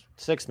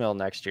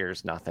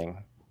year's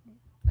nothing.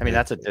 I mean,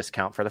 that's a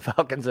discount for the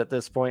Falcons at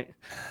this point.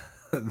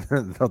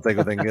 They'll take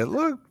what they can get.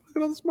 Look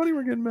at all this money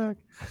we're getting back.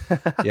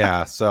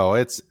 Yeah, so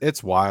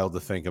it's wild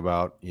to think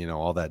about,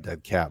 all that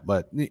dead cap.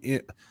 But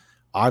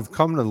I've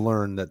come to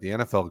learn that the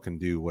NFL can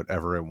do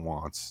whatever it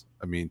wants.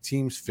 I mean,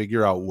 teams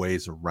figure out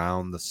ways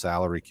around the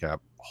salary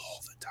cap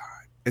all the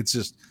time.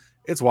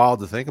 It's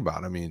wild to think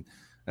about. I mean,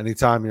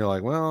 anytime you're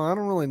like, well, I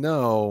don't really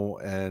know,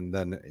 and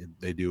then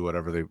they do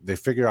whatever they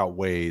figure out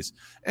ways.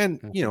 And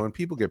and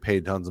people get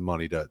paid tons of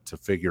money to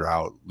figure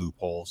out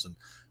loopholes and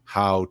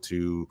how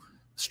to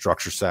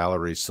structure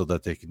salaries so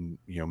that they can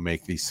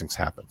make these things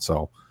happen.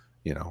 So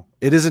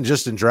it isn't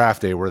just in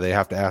draft day where they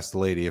have to ask the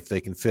lady if they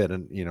can fit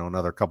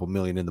another couple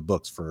million in the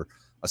books for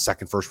a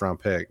second first round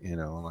pick.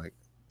 Like,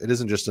 it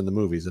isn't just in the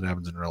movies, it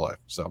happens in real life.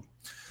 So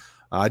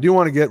I do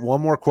want to get one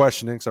more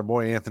question in because our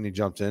boy Anthony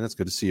jumped in. It's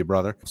good to see you,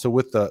 brother. So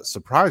with the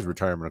surprise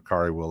retirement of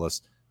Khari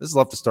Willis, this has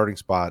left a starting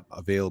spot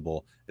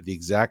available at the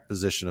exact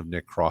position of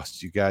Nick Cross.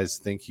 Do you guys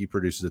think he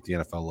produces at the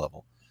NFL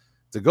level?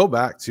 To go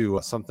back to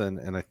something,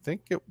 and I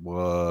think it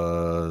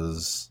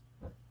was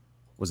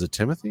it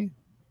Timothy?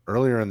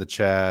 Earlier in the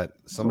chat,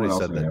 somebody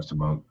said that asked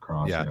about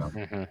Cross. Yeah.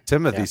 Mm-hmm.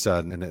 Timothy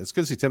said, and it's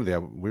good to see Timothy.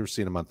 We were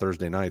seeing him on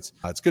Thursday nights.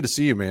 It's good to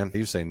see you, man. He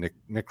was saying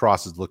Nick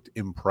Cross has looked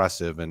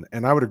impressive, and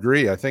I would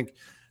agree. I think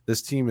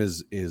this team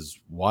is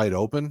wide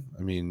open.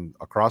 I mean,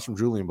 across from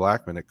Julian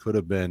Blackmon, it could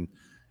have been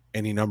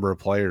any number of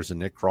players, and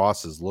Nick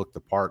Cross has looked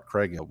the part.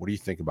 Craig, what do you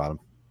think about him?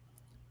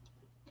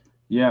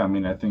 Yeah, I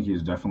mean, I think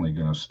he's definitely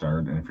going to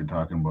start. And if you're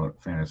talking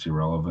about fantasy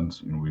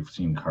relevance, we've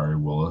seen Khari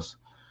Willis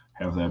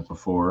have that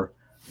before.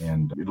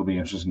 And it'll be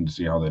interesting to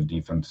see how that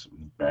defense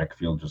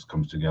backfield just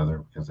comes together,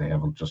 because they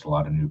have just a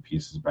lot of new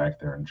pieces back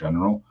there in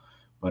general.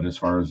 But as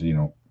far as,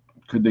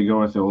 could they go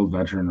with the old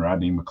veteran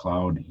Rodney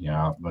McLeod?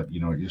 Yeah, but,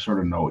 you sort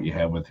of know what you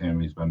have with him.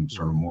 He's been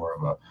sort of more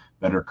of a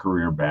better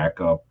career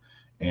backup.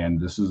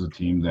 And this is a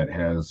team that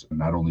has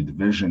not only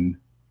division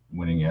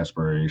winning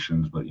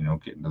aspirations, but,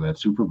 getting to that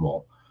Super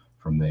Bowl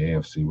from the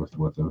AFC with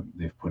what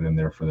they've put in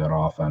there for that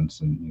offense.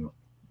 And,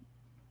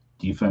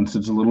 defense,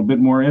 it's a little bit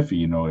more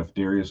iffy. If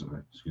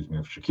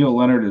Shaquille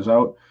Leonard is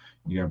out,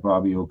 you got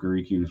Bobby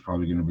Okereke, who's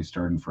probably going to be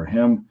starting for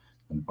him,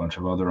 and a bunch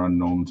of other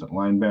unknowns at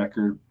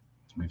linebacker.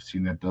 We've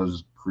seen that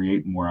does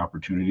create more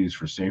opportunities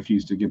for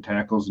safeties to get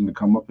tackles and to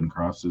come up, and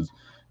Crosses,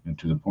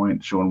 to the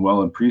point, showing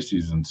well in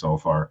preseason so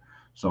far.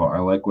 So I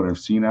like what I've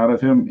seen out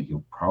of him.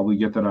 He'll probably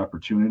get that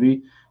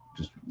opportunity.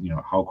 Just,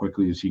 how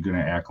quickly is he going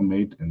to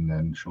acclimate and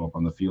then show up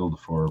on the field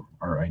for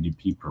our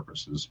IDP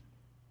purposes?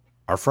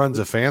 Our friends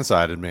at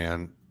Fansided,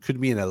 man, could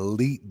be an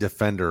elite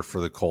defender for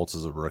the Colts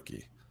as a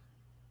rookie.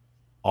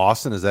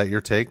 Austin, is that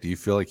your take? Do you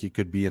feel like he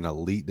could be an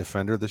elite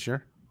defender this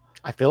year?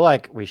 I feel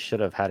like we should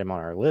have had him on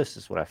our list,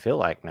 is what I feel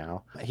like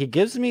now. He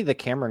gives me the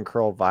Cameron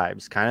Curl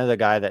vibes, kind of the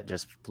guy that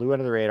just flew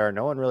under the radar.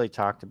 No one really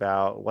talked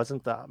about,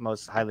 wasn't the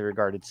most highly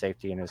regarded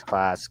safety in his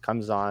class,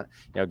 comes on,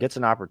 gets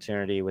an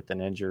opportunity with an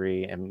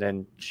injury and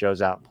then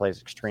shows out and plays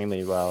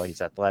extremely well.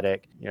 He's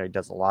athletic. He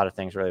does a lot of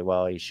things really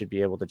well. He should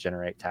be able to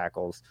generate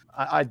tackles.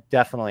 I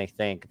definitely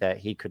think that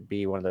he could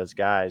be one of those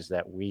guys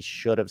that we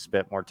should have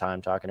spent more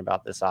time talking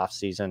about this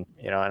offseason,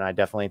 and I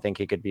definitely think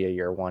he could be a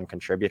year one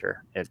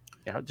contributor.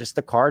 Just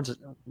the cards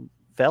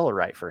fell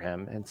right for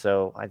him, and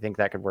so I think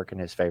that could work in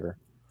his favor.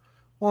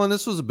 Well, and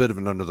this was a bit of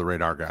an under the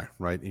radar guy,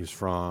 right? He's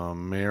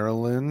from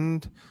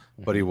Maryland,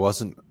 but he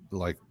wasn't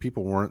like,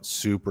 people weren't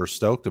super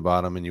stoked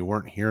about him, and you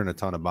weren't hearing a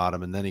ton about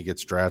him. And then he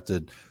gets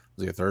drafted,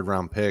 was he a third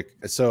round pick?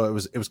 So it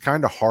was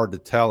kind of hard to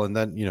tell. And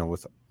then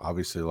with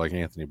obviously, like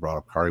Anthony brought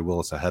up, Khari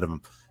Willis ahead of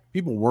him,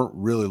 people weren't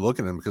really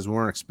looking at him because we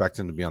weren't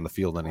expecting him to be on the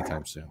field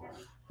anytime soon.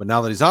 But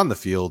now that he's on the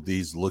field,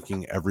 he's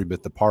looking every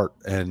bit the part,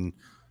 and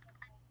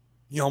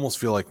you almost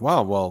feel like,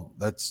 wow, well,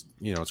 that's,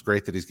 it's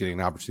great that he's getting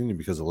an opportunity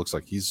because it looks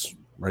like he's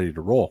ready to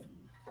roll.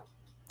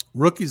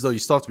 Rookies, though, you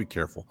still have to be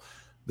careful.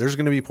 there's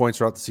going to be points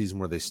throughout the season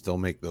where they still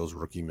make those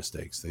rookie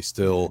mistakes. They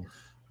still,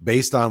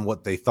 based on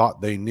what they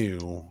thought they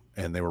knew,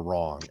 and they were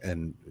wrong,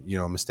 and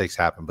mistakes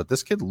happen. But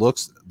this kid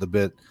looks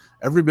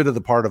every bit of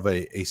the part of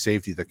a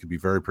safety that could be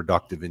very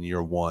productive in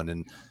year one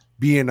and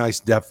be a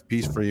nice depth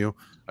piece for you.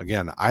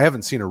 Again, I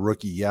haven't seen a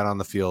rookie yet on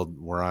the field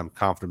where I'm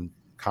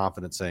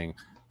confident saying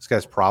this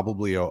guy's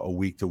probably a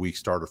week-to-week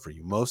starter for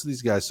you. Most of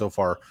these guys so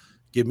far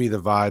give me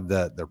the vibe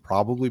that they're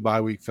probably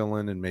bye-week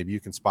fill-in, and maybe you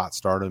can spot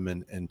start them,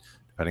 and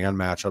depending on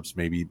matchups,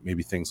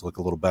 maybe things look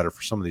a little better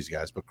for some of these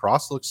guys. But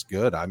Cross looks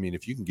good. I mean,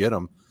 if you can get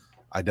him,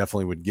 I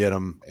definitely would get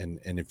him, and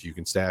if you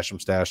can stash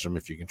him.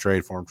 If you can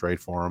trade for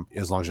him,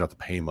 as long as you don't have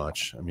to pay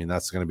much. I mean,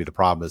 that's going to be the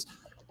problem is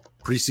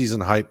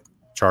preseason hype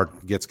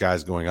chart gets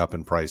guys going up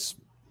in price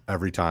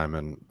every time,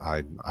 and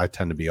I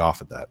tend to be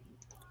off at that.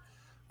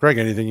 Greg,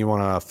 anything you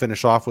want to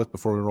finish off with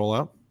before we roll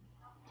out?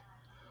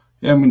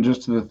 Yeah, I mean,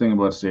 just the thing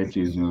about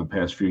safeties, the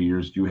past few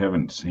years, you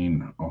haven't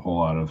seen a whole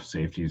lot of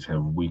safeties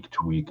have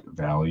week-to-week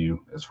value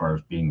as far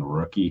as being a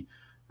rookie.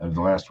 The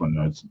last one,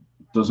 it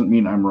doesn't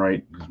mean I'm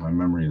right because my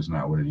memory is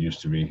not what it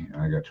used to be.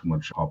 I got too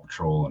much Paw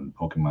Patrol and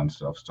Pokemon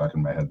stuff stuck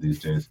in my head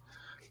these days.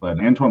 But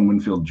Antoine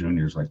Winfield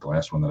Jr. is like the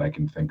last one that I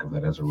can think of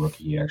that as a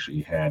rookie he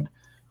actually had,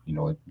 a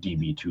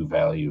DB2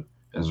 value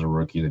as a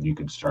rookie that you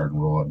could start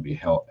and roll out and be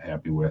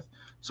happy with.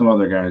 Some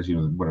other guys,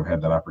 would have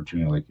had that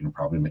opportunity, like,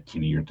 probably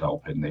McKinney or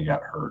Delpit, and they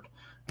got hurt.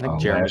 Like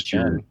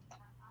Jeremy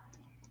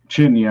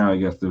Chin, yeah, I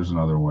guess there's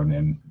another one.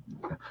 And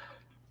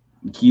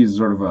he's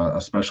sort of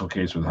a special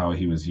case with how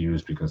he was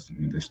used because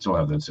they still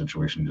have that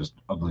situation, just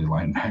ugly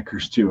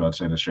linebackers, too,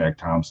 outside of Shaq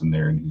Thompson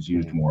there, and he's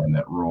used more in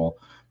that role.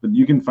 But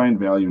you can find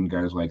value in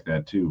guys like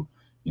that, too.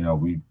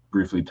 We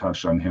briefly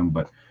touched on him,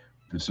 but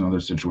it's another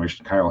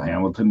situation. Kyle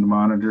Hamilton to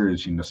monitor.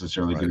 Is he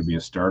necessarily going to be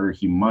a starter?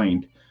 He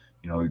might.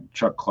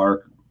 Chuck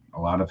Clark,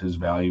 a lot of his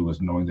value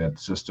was knowing that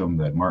system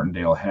that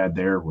Martindale had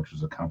there, which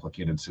was a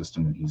complicated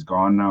system, and he's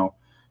gone now.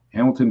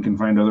 Hamilton can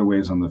find other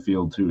ways on the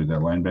field, too. That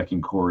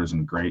linebacking core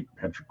isn't great.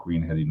 Patrick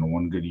Queen had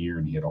one good year,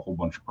 and he had a whole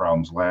bunch of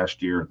problems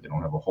last year. They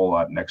don't have a whole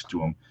lot next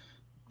to him.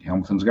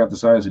 Hamilton's got the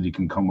size that he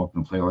can come up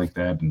and play like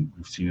that, and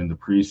we've seen in the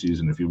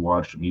preseason, if you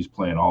watched him, he's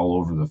playing all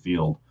over the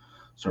field,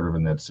 sort of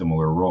in that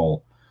similar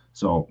role.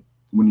 So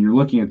when you're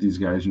looking at these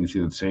guys and you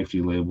see that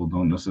safety label,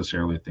 don't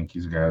necessarily think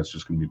he's a guy that's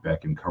just going to be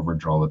back in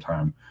coverage all the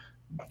time.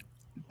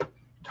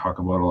 Talk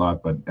about a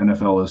lot, but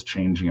NFL is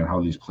changing on how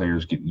these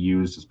players get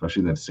used,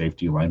 especially that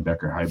safety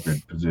linebacker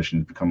hybrid position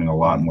is becoming a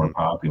lot more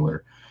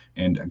popular.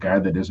 And a guy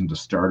that isn't a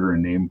starter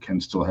in name can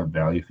still have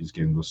value if he's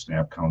getting those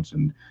snap counts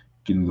and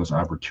getting those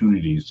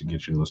opportunities to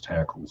get you those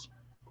tackles.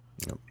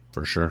 Yep,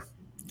 for sure.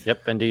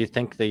 Yep. And do you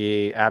think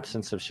the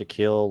absence of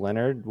Shaquille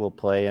Leonard will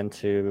play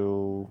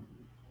into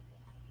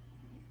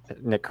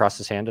Nick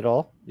Cross's hand at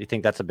all? Do you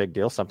think that's a big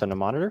deal, something to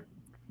monitor?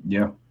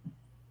 Yeah.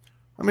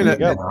 I mean,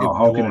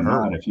 how can it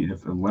not?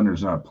 If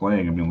Leonard's not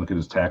playing, I mean, look at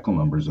his tackle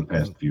numbers the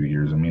past few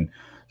years. I mean,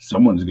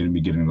 someone's going to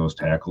be getting those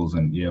tackles,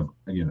 and you have,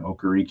 again,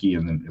 Okereke,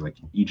 and then like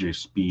EJ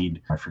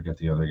Speed. I forget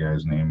the other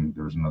guy's name.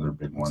 There was another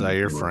big one.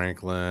 Zaire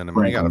Franklin. I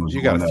mean,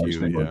 you got a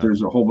few. But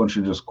there's a whole bunch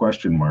of just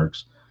question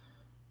marks.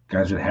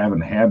 Guys that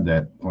haven't had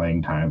that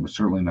playing time, but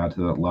certainly not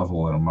to that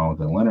level and amount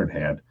that Leonard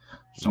had.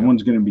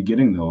 Someone's going to be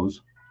getting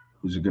those.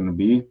 Who's it going to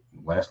be?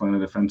 Last line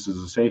of defense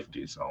is a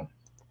safety. So,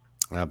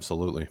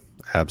 absolutely.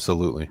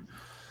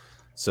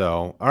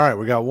 So, all right,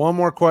 we got one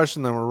more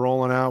question, then we're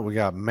rolling out. We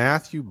got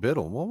Matthew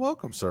Biddle. Well,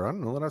 welcome, sir. I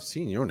don't know that I've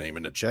seen your name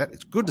in the chat.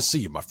 It's good to see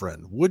you, my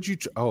friend. Would you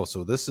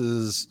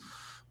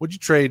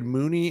trade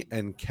Mooney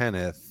and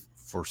Kenneth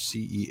for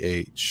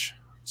CEH?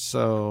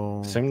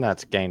 So, assume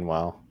that's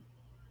Gainwell.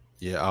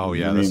 Yeah. Oh,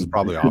 yeah. This is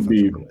probably off. It could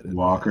be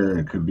Walker.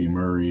 It could be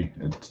Murray.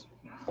 It's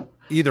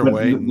either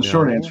way. The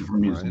short answer for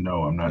me is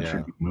no. I'm not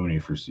trading Mooney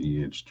for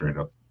CEH straight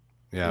up.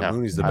 Yeah, no,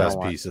 Mooney's the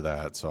best piece of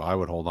that, so I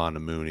would hold on to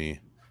Mooney.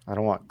 I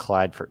don't want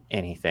Clyde for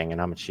anything,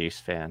 and I'm a Chiefs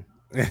fan.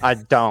 I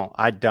don't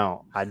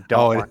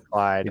want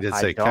Clyde. He did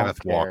say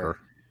Kenneth Walker.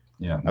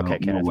 Yeah. Okay,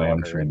 Kenneth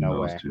Walker.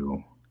 No way.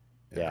 Too.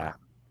 Yeah.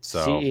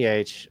 So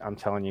CEH, I'm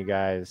telling you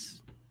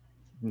guys,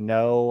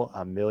 no,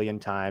 a million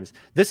times.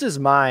 This is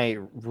my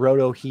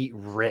Roto Heat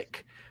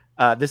Rick.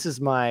 This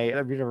is my.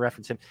 I'm going to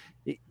reference him.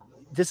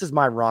 This is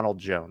my Ronald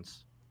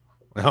Jones.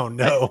 Oh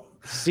no.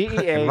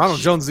 CEH.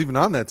 Ronald Jones is even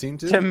on that team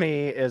too. To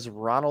me, is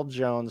Ronald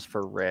Jones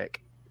for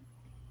Rick.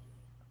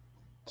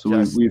 So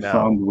we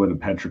found what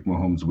Patrick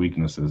Mahomes'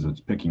 weakness is.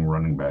 It's picking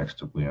running backs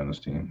to play on his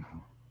team.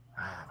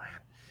 Oh man,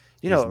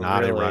 he's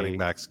not a running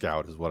back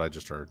scout, is what I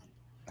just heard.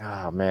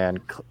 Oh man,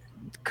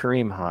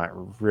 Kareem Hunt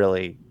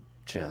really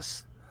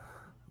just.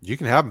 You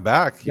can have him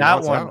back.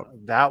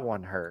 That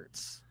one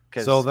hurts.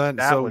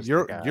 So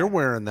you're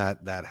wearing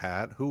that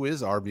hat. Who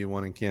is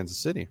RB1 in Kansas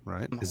City,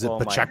 right? Is it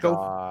Pacheco? My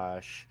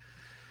gosh.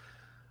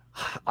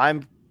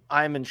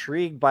 I'm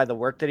intrigued by the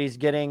work that he's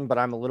getting, but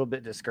I'm a little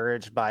bit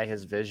discouraged by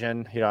his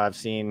vision. I've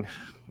seen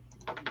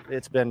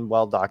it's been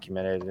well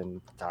documented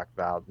and talked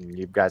about, and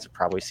you guys have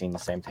probably seen the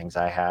same things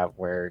I have,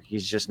 where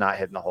he's just not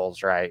hitting the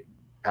holes right.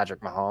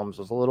 Patrick Mahomes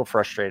was a little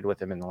frustrated with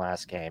him in the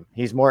last game.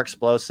 He's more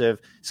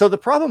explosive. So the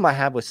problem I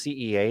have with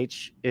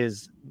CEH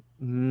is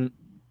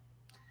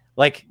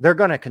Like, they're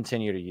going to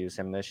continue to use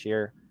him this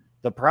year.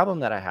 The problem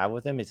that I have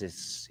with him is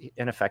his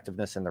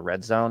ineffectiveness in the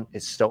red zone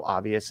is so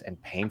obvious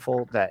and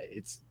painful that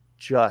it's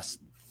just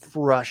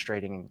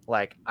frustrating.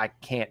 Like, I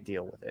can't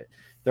deal with it.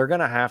 They're going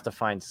to have to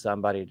find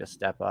somebody to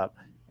step up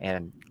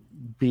and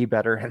be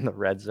better in the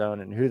red zone.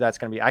 And who that's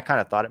going to be, I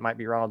kind of thought it might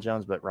be Ronald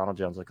Jones, but Ronald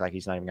Jones looked like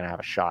he's not even going to have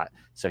a shot.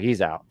 So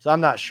he's out. So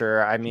I'm not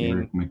sure. I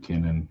mean, Jerick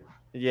McKinnon.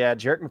 Yeah,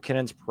 Jerick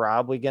McKinnon's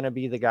probably going to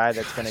be the guy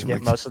that's going to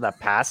get most of the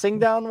passing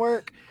down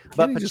work.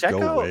 But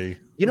Pacheco,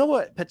 you know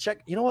what?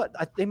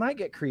 They might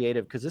get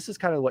creative, because this is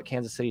kind of what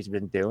Kansas City's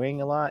been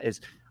doing a lot. Is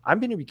I'm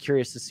going to be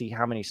curious to see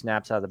how many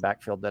snaps out of the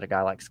backfield that a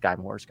guy like Sky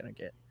Moore is going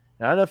to get.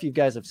 And I don't know if you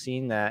guys have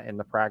seen that in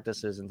the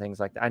practices and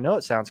things like that. I know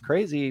it sounds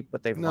crazy,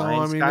 but they've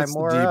lined Sky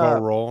Moore the Debo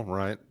up. role,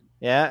 right?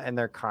 Yeah, and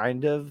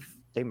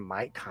they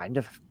might kind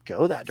of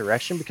go that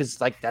direction,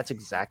 because like that's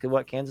exactly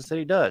what Kansas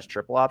City does.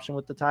 Triple option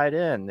with the tight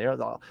end. They're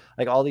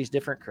like all these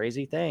different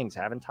crazy things,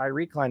 having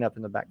Tyreek line up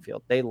in the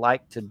backfield. They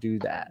like to do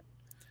that.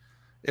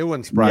 It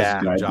wouldn't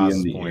surprise me.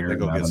 Josh's point, they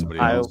go get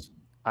somebody else.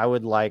 I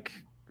would like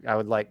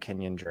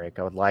Kenyon Drake.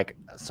 I would like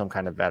some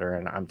kind of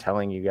veteran. I'm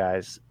telling you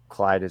guys,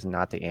 Clyde is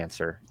not the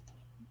answer.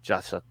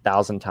 Just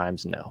 1,000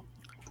 times no.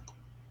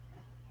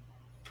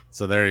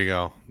 So there you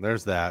go.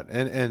 There's that.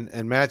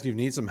 And Matthew,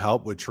 need some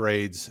help with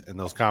trades and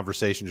those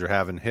conversations you're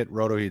having, hit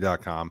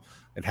rotoheat.com.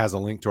 It has a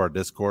link to our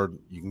Discord.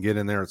 You can get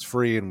in there. It's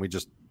free, and we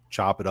just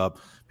chop it up.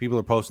 People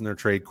are posting their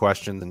trade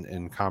questions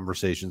and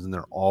conversations in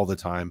there all the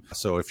time.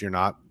 So if you're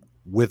not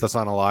with us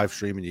on a live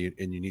stream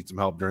and you need some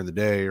help during the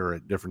day or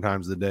at different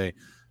times of the day,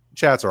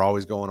 chats are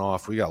always going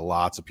off. We got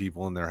lots of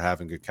people in there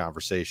having good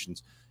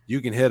conversations. You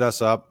can hit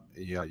us up.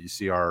 You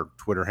see our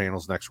Twitter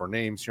handles next to our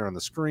names here on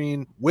the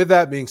screen. With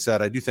that being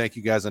said, I do thank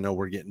you guys. I know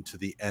we're getting to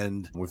the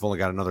end. We've only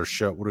got another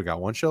show. What do we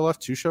got? One show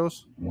left? 2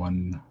 shows?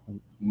 One.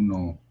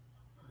 No.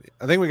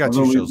 I think we got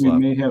 2 shows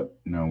left. We got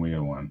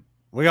one.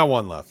 We got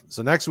 1 left.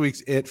 So next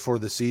week's it for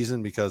the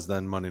season, because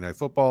then Monday Night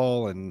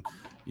Football, and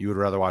you would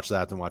rather watch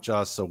that than watch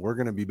us. So we're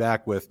going to be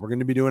back we're going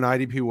to be doing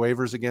IDP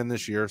waivers again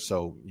this year.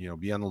 So,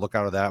 be on the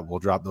lookout of that. We'll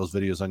drop those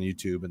videos on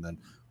YouTube and then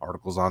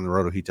articles on the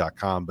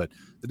rotoheat.com. But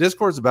the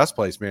Discord is the best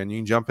place, man. You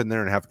can jump in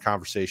there and have a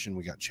conversation.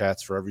 We got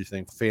chats for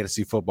everything,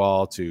 fantasy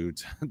football to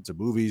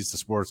movies, to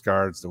sports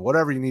cards, to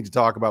whatever you need to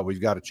talk about. We've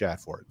got a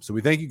chat for it. So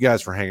we thank you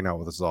guys for hanging out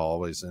with us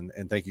always. And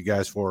thank you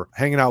guys for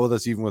hanging out with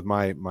us, even with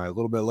my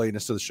little bit of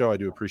lateness to the show. I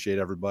do appreciate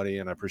everybody,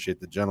 and I appreciate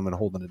the gentleman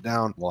holding it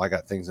down. Well, I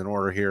got things in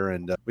order here,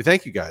 and we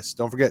thank you guys.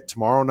 Don't forget,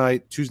 tomorrow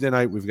night, Tuesday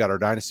night, we've got our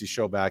Dynasty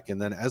show back.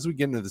 And then as we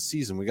get into the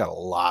season, we got a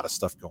lot of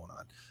stuff going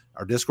on.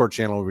 Our Discord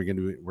channel, we're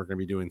going to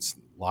be doing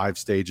live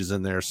stages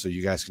in there, so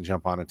you guys can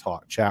jump on and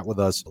chat with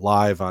us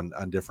live on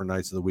different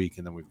nights of the week.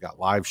 And then we've got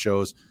live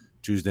shows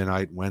Tuesday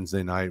night,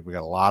 Wednesday night. We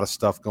got a lot of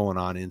stuff going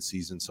on in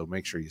season, so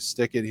make sure you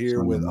stick it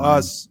here with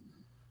us.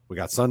 We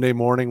got Sunday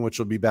morning, which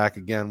will be back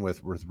again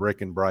with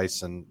Rick and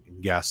Bryce and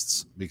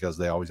guests, because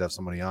they always have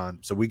somebody on.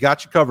 So we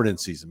got you covered in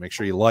season. Make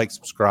sure you like,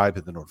 subscribe,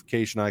 hit the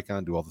notification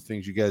icon, do all the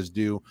things you guys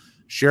do.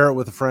 Share it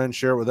with a friend,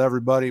 share it with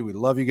everybody. We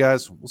love you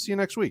guys. We'll see you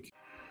next week.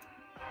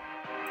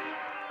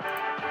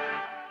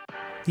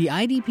 The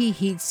IDP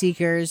Heat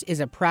Seekers is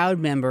a proud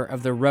member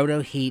of the Roto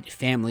Heat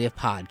family of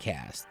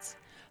podcasts.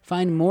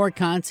 Find more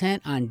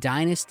content on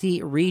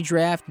Dynasty,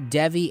 Redraft,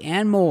 Devy,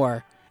 and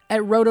more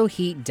at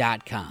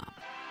rotoheat.com.